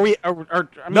that? Okay. Or are we? I mean,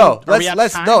 No, are we out of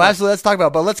let's time? absolutely let's talk about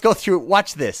it, but let's go through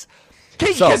watch this. So-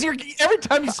 Because every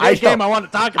time you say I a game, know. I want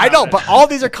to talk about I know, it. but all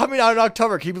these are coming out in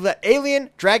October. Can you believe that? Alien,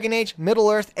 Dragon Age, Middle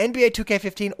Earth, NBA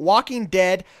 2K15, Walking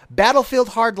Dead, Battlefield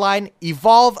Hardline,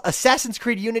 Evolve, Assassin's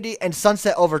Creed Unity, and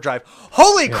Sunset Overdrive.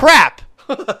 Holy crap!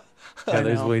 Yeah,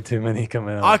 there's way too many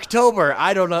coming out. October.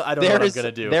 I don't know what I'm There's-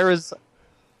 gonna do.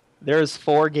 There's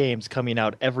 4 games coming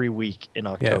out every week in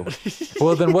Yeah. October.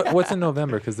 Well, then what's in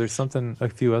November? Because there's a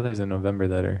few others in November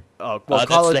that are. Oh, well,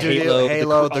 that's Call of the Duty, Halo,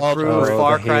 Halo, the the Crew- Crew, Oh,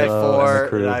 Far the Cry Halo and the 4.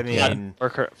 Crew. I mean,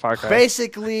 Far Cry.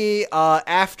 basically,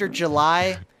 after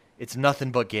July, it's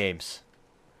nothing but games.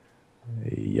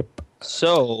 Yep.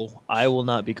 So I will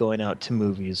not be going out to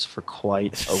movies for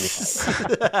quite a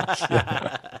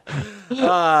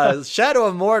while. Shadow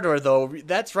of Mordor, though,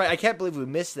 that's right. I can't believe we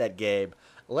missed that game.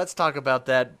 Let's talk about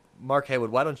that. Mark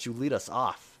Haywood, why don't you lead us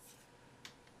off?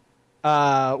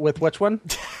 With which one?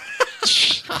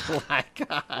 Oh my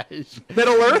gosh.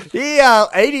 Middle Earth. Yeah,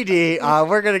 ADD.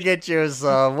 We're gonna get you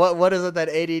some. What is it that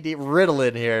ADD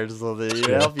Ritalin here so that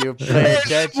you help you pay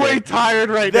I'm way attention. tired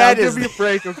right That now. is- Give me a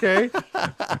break, okay?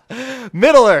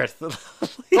 Middle Earth.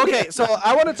 Okay, so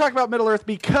I want to talk about Middle Earth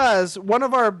because one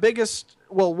of the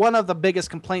biggest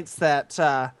complaints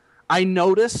that I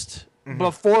noticed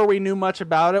before we knew much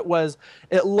about it was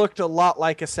it looked a lot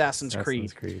like Assassin's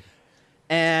Creed.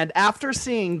 And after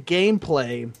seeing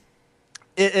gameplay,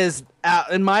 it is,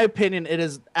 in my opinion, it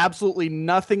is absolutely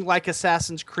nothing like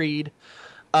Assassin's Creed.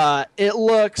 The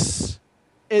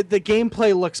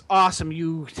gameplay looks awesome.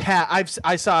 We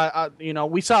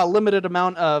saw a limited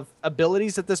amount of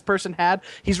abilities that this person had.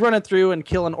 He's running through and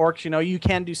killing orcs. You know, you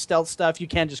can do stealth stuff. You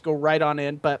can just go right on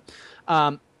in, but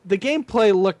the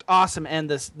gameplay looked awesome, and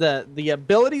the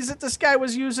abilities that this guy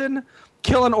was using,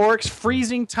 killing orcs,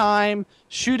 freezing time,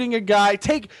 shooting a guy.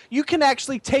 You can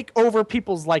actually take over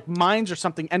people's like minds or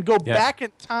something and go back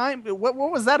in time. What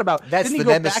was that about? That's Didn't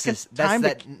the he go back Nemesis. in That's time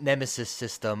that Nemesis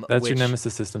system. That's your which-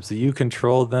 Nemesis system. So you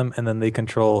control them, and then they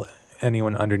control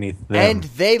anyone underneath them. And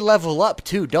they level up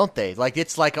too, don't they? Like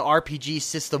it's like an RPG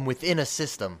system within a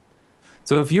system.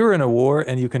 So if you were in a war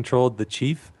and you controlled the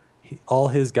chief, all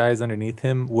his guys underneath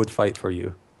him would fight for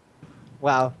you.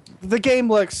 Wow, the game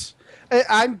looks.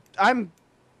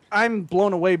 I'm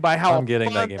blown away by how I'm getting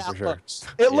that fun game for sure. looks.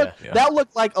 It looked Yeah. that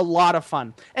looked like a lot of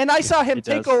fun, and I saw him It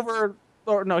take does. over.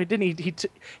 Or no, he didn't.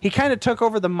 He kind of took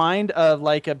over the mind of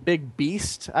like a big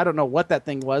beast. I don't know what that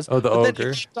thing was. Oh, the but then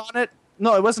ogre? he jumped on it.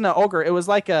 No, it wasn't an ogre. It was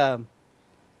like a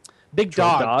big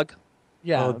dog.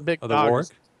 Yeah, a big the dog.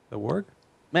 warg? The warg?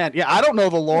 Man, yeah, I don't know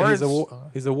the lore. He's a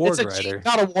warg it's a rider. jeep,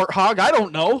 not a warthog. I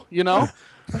don't know. You know,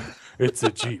 It's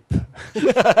a jeep.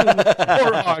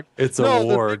 warthog. It's a No,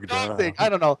 the warg. big dog duh. thing. I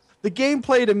don't know. The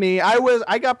gameplay to me,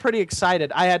 I got pretty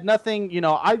excited. I had nothing,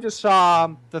 I just saw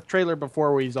the trailer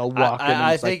before we all walked in.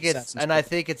 I think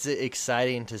it's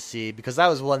exciting to see because I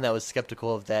was one that was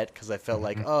skeptical of that because I felt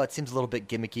like, oh, it seems a little bit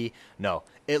gimmicky. No,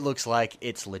 it looks like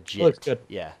it's legit. looks good.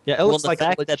 Yeah. Yeah, it Well, looks the like a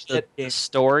fact that legit the game.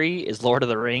 story is Lord of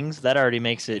the Rings, that already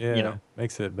makes it, Yeah,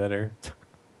 makes it better.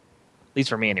 at least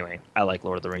for me anyway. I like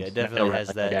Lord of the Rings. Yeah, it definitely No, has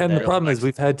like that- my dad And the that- did. problem is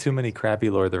we've had too many crappy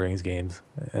Lord of the Rings games,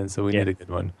 and so we Yeah. need a good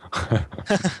one.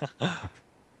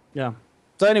 Yeah.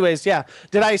 So, anyways, yeah.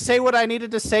 Did I say what I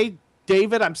needed to say,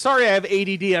 David? I'm sorry, I have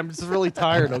ADD. I'm just really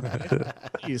tired. Okay.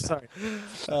 Jeez, sorry.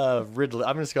 Riddler.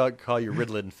 I'm just gonna call you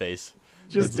Riddlin face.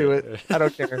 Just do it. I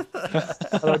don't care. I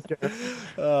don't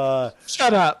care.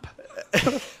 Shut up.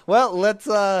 Well, let's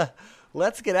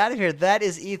get out of here. That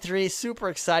is E3. Super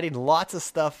exciting. Lots of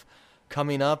stuff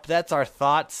coming up. That's our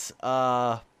thoughts.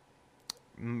 Brad,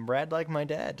 like my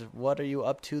dad, what are you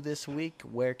up to this week?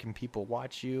 Where can people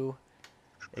watch you,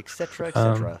 etc.,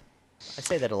 etc.? I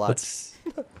say that a lot. Let's-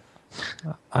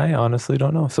 I honestly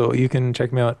don't know. So you can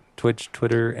check me out Twitch,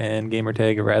 Twitter, and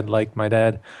gamertag Rad like my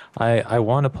dad. I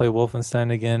want to play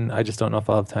Wolfenstein again. I just don't know if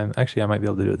I'll have time. Actually, I might be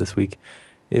able to do it this week.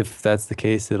 If that's the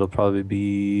case, it'll probably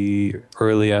be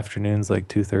early afternoons, like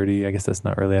 2:30. I guess that's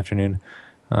not early afternoon.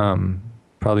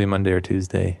 Probably Monday or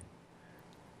Tuesday.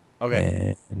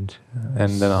 Okay. And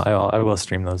then I will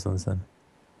stream those ones then.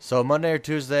 So Monday or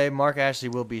Tuesday, Mark Ashley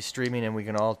will be streaming, and we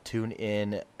can all tune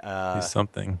in. Do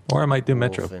something, or I might do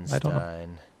Metro. I don't know. Wolfenstein.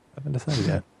 I haven't decided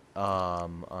yet.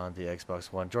 on the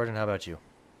Xbox One. Jordan, how about you?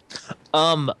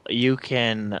 You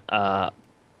can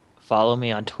follow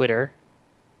me on Twitter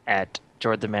at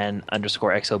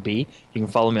JordanMan_XOB. You can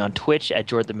follow me on Twitch at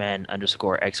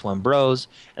JordanMan_X1Bros.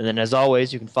 And then, as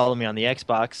always, you can follow me on the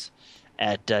Xbox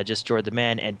at just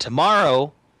JordanMan. And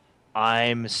tomorrow,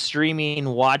 I'm streaming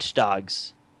Watch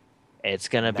Dogs. It's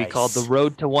going to be called The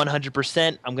Road to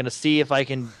 100%. I'm going to see if I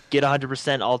can get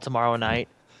 100% all tomorrow night.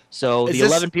 So Is the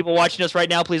this- 11 people watching us right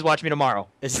now, please watch me tomorrow.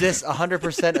 Is this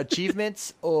 100%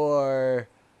 achievements or?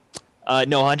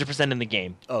 No, 100% in the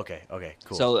game. Okay,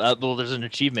 cool. So, well, there's an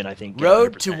achievement, I think.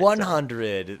 Road to 100%.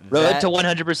 100. Road to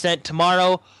 100%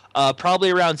 tomorrow,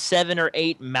 probably around 7 or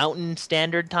 8 Mountain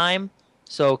Standard Time.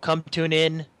 So come tune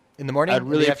in. In the morning? I'd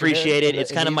really appreciate it.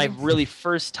 It's kind of my evening? really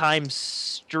first time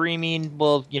streaming.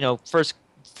 Well, first,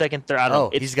 second, third. I don't know.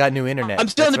 Oh, he's got new internet. I'm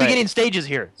still in the That's right. beginning stages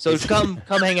here. So come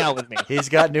hang out with me. He's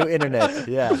got new internet.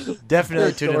 Yeah,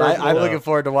 definitely tune in. I'm looking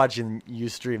forward to watching you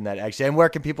stream that, actually. And where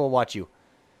can people watch you?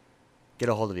 Get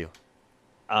a hold of you.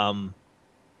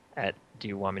 Do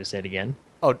you want me to say it again?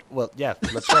 Oh, well, yeah,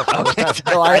 let's go.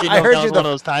 No, I I, didn't I know heard that you was one of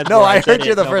those times No, where I I said heard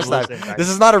you it, the no first one time. listened back. This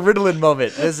is not a Ritalin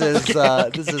moment. This is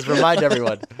this is remind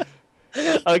everyone.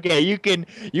 Okay, you can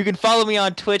follow me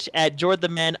on Twitch at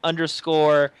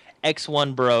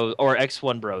JordanMan_X1Bros or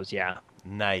X1Bros. Yeah.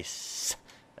 Nice.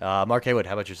 Mark Haywood,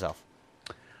 how about yourself?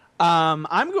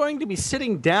 I'm going to be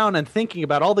sitting down and thinking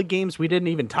about all the games we didn't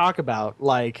even talk about,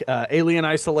 like Alien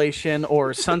Isolation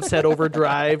or Sunset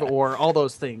Overdrive or all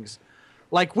those things.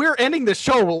 Like, we're ending the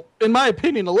show, in my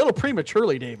opinion, a little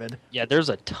prematurely, David. Yeah, there's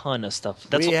a ton of stuff.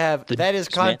 That is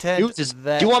content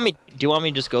that Do you want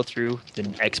me to just go through the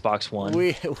Xbox One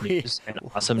we news and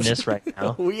awesomeness right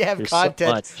now? we have There's so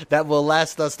content much. that will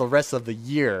last us the rest of the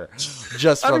year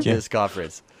just from this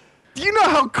conference. Do you know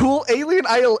how cool Alien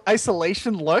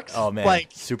Isolation looks? Oh man, Like,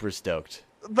 super stoked.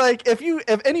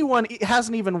 if anyone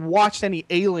hasn't even watched any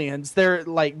Aliens, they're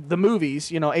like the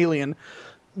movies, Alien.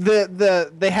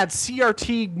 They had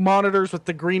CRT monitors with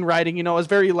the green writing. It was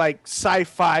very like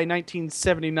sci-fi,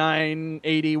 1979,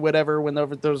 80, whatever. When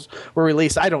those were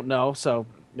released, I don't know. So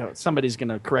somebody's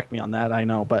gonna correct me on that. I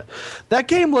know, but that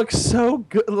game looks so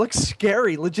good. It looks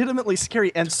scary, legitimately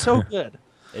scary, and so good.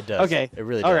 It does. Okay, It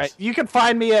really does. All right, you can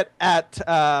find me at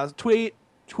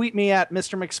tweet me at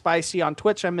Mr. McSpicy on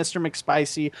Twitch. I'm Mr.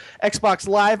 McSpicy. Xbox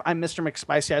Live, I'm Mr.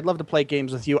 McSpicy. I'd love to play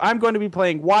games with you. I'm going to be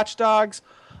playing Watch Dogs.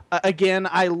 Again,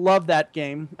 I love that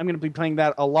game. I'm going to be playing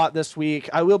that a lot this week.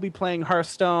 I will be playing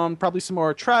Hearthstone, probably some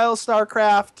more Trials,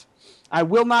 StarCraft. I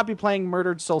will not be playing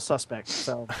Murdered Soul Suspect.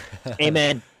 So,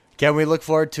 Amen. Can we look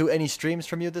forward to any streams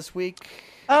from you this week?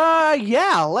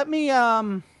 yeah. Let me.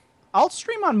 I'll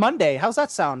stream on Monday. How's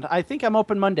that sound? I think I'm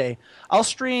open Monday. I'll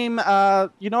stream.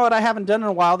 You know what I haven't done in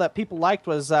a while that people liked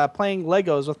was playing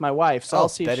Legos with my wife. So Oh, I'll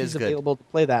see if that she's is good. available to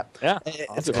play that. Yeah.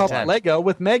 It's Good called time. Lego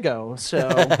with Mego. So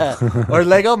Or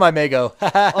Lego my Mago?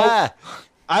 I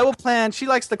will plan. She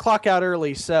likes to clock out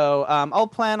early, so I'll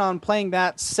plan on playing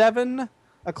that 7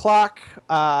 o'clock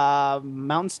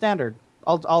Mountain Standard.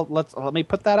 Let me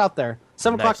put that out there.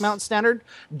 7 o'clock Nice. Mountain Standard.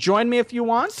 Join me if you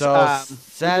want. So we just hang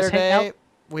Saturday out.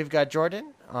 we've got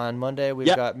Jordan. On Monday we've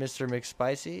Yep. got Mr.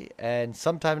 McSpicy, and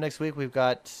sometime next week we've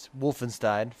got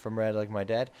Wolfenstein from Red Like My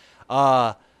Dad.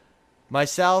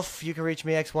 Myself, you can reach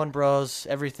me X1 Bros.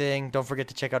 Everything. Don't forget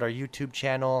to check out our YouTube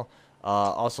channel.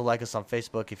 Also like us on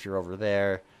Facebook if you're over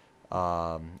there.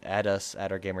 Add us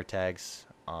at our gamer tags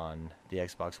on the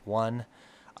Xbox One.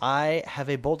 I have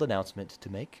a bold announcement to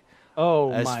make.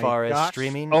 Oh As my far as gosh.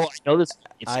 streaming, Oh, I know this.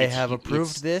 I it's have huge.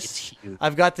 approved this. It's huge.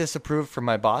 I've got this approved from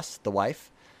my boss, the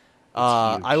wife.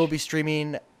 I will be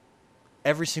streaming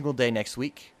every single day next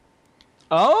week.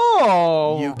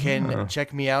 Oh, You can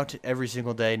check me out every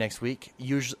single day next week.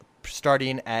 Usually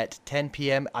starting at 10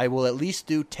 p.m. I will at least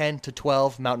do 10 to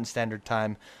 12 Mountain Standard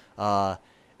Time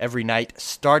every night,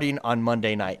 starting on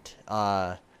Monday night.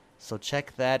 So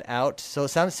check that out. So it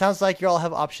sounds like you all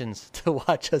have options to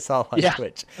watch us all on Yeah.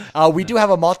 Twitch. We do have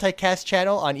a multicast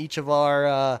channel on each of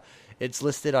our. It's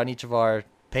listed on each of our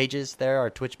pages there, our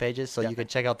Twitch pages, so you can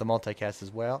check out the multicast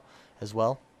as well.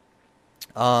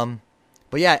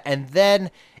 But yeah, and then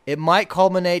it might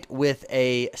culminate with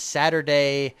a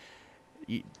Saturday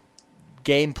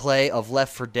gameplay of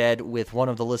Left 4 Dead with one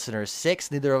of the listeners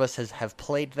 6. Neither of us have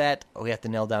played that. We have to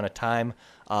nail down a time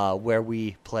where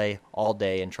we play all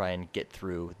day and try and get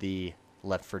through the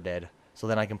Left 4 Dead, so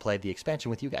then I can play the expansion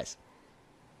with you guys.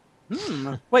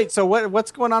 wait. So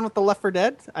what's going on with the Left 4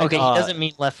 Dead? Okay, Uh, he doesn't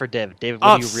mean Left for Dead. David,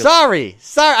 Oh, what do you really?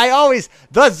 sorry. I always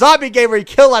the zombie game where you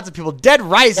kill lots of people. Dead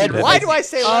Rising. Dead Why Rising. do I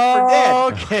say Left 4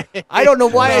 Dead? Okay. I don't know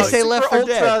why I No, say Super Left 4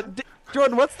 Dead. Ultra-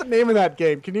 Jordan, what's the name of that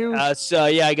game? Can you? So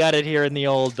yeah, I got it here in the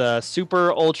old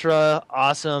Super Ultra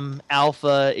Awesome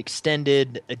Alpha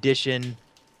Extended Edition.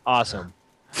 Awesome.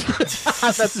 That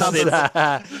sounds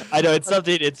I know it's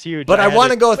something. It's huge. But I had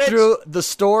want to it- go through the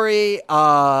story.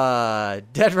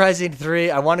 Dead Rising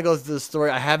 3. I want to go through the story.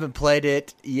 I haven't played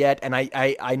it yet, and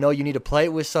I know you need to play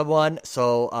it with someone.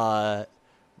 So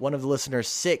one of the listeners,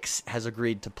 6, has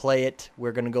agreed to play it.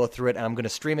 We're going to go through it, and I'm going to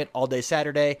stream it all day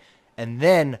Saturday, and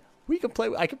then we can play.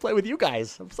 I can play with you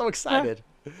guys. I'm so excited.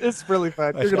 It's really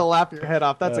fun. You're gonna laugh your head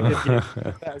off. That's a good game.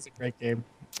 That is a great game.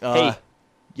 Hey,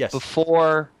 yes.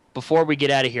 Before we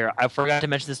get out of here, I forgot to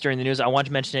mention this during the news. I want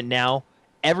to mention it now.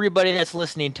 Everybody that's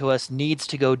listening to us needs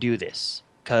to go do this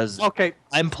because Okay.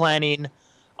 I'm planning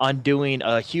on doing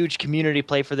a huge community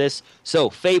play for this. So,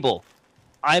 Fable.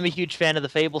 I'm a huge fan of the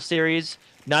Fable series.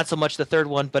 Not so much the third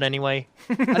one, but anyway.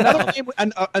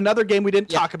 Another game we didn't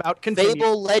talk about. Continue.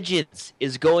 Fable Legends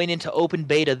is going into open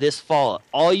beta this fall.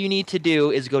 All you need to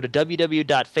do is go to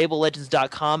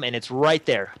www.fablelegends.com, and it's right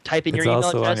there. Type in It's your email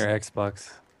also address. on your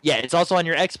Xbox. Yeah, it's also on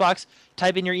your Xbox.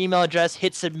 Type in your email address,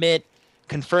 hit submit,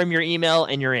 confirm your email,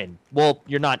 and you're in. Well,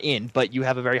 you're not in, but you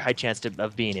have a very high chance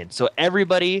of being in. So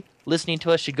everybody listening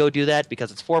to us should go do that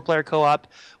because it's 4-player co-op.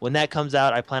 When that comes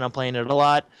out, I plan on playing it a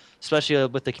lot, especially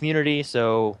with the community.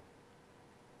 So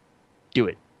do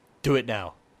it. Do it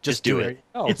now. Just do do it. it.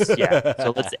 Oh. Yeah.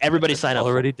 So let's everybody sign up.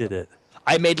 Already did it.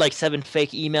 I made like 7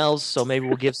 fake emails, so maybe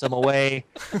we'll give some away.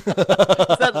 Is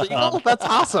that legal? That's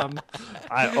awesome.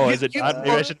 Is it not?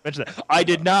 Maybe I should mention that. I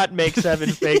did not make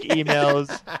 7 fake emails.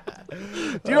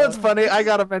 Do you know what's funny? I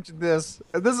gotta mention this.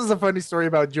 This is a funny story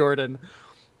about Jordan.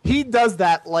 He does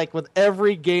that like with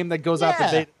every game that goes out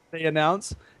that they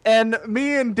announce. And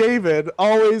me and David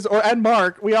always, and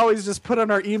Mark, we always just put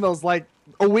on our emails like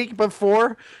a week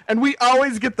before, and we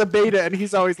always get the beta, and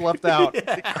he's always left out.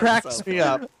 It cracks me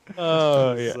up.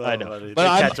 Oh yeah, So I know. funny.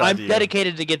 But They catch on I'm to you.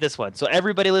 dedicated to get this one. So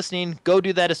everybody listening, go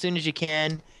do that as soon as you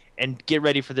can, and get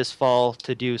ready for this fall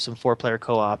to do some 4-player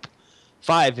co-op.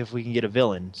 5 if we can get a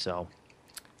villain. So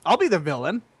I'll be the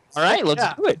villain. all right, let's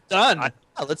Yeah. do it. Done.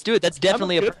 Let's do it. That's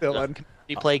definitely a good villain.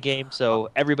 community play game. So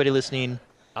everybody listening,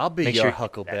 I'll be Make your sure you-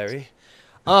 Huckleberry.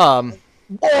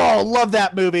 Oh, love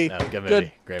that movie. No, good movie.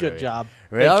 Good, Great good movie. job.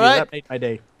 Right, Thank all you. right. That made my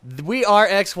day. We are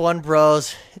X1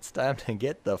 Bros. It's time to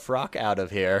get the frock out of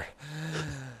here.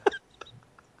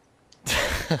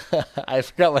 I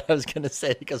forgot what I was going to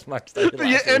say because Mark started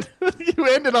laughing. You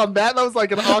ended on that. That was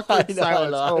like an awkward I know,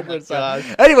 silence. Oh my awkward silence.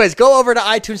 gosh. Anyways, go over to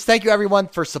iTunes. Thank you, everyone,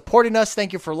 for supporting us.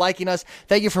 Thank you for liking us.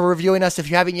 Thank you for reviewing us. If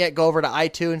you haven't yet, go over to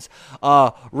iTunes.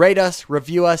 Rate us,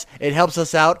 review us. It helps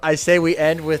us out. I say we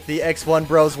end with the X1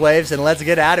 Bros waves, and let's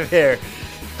get out of here.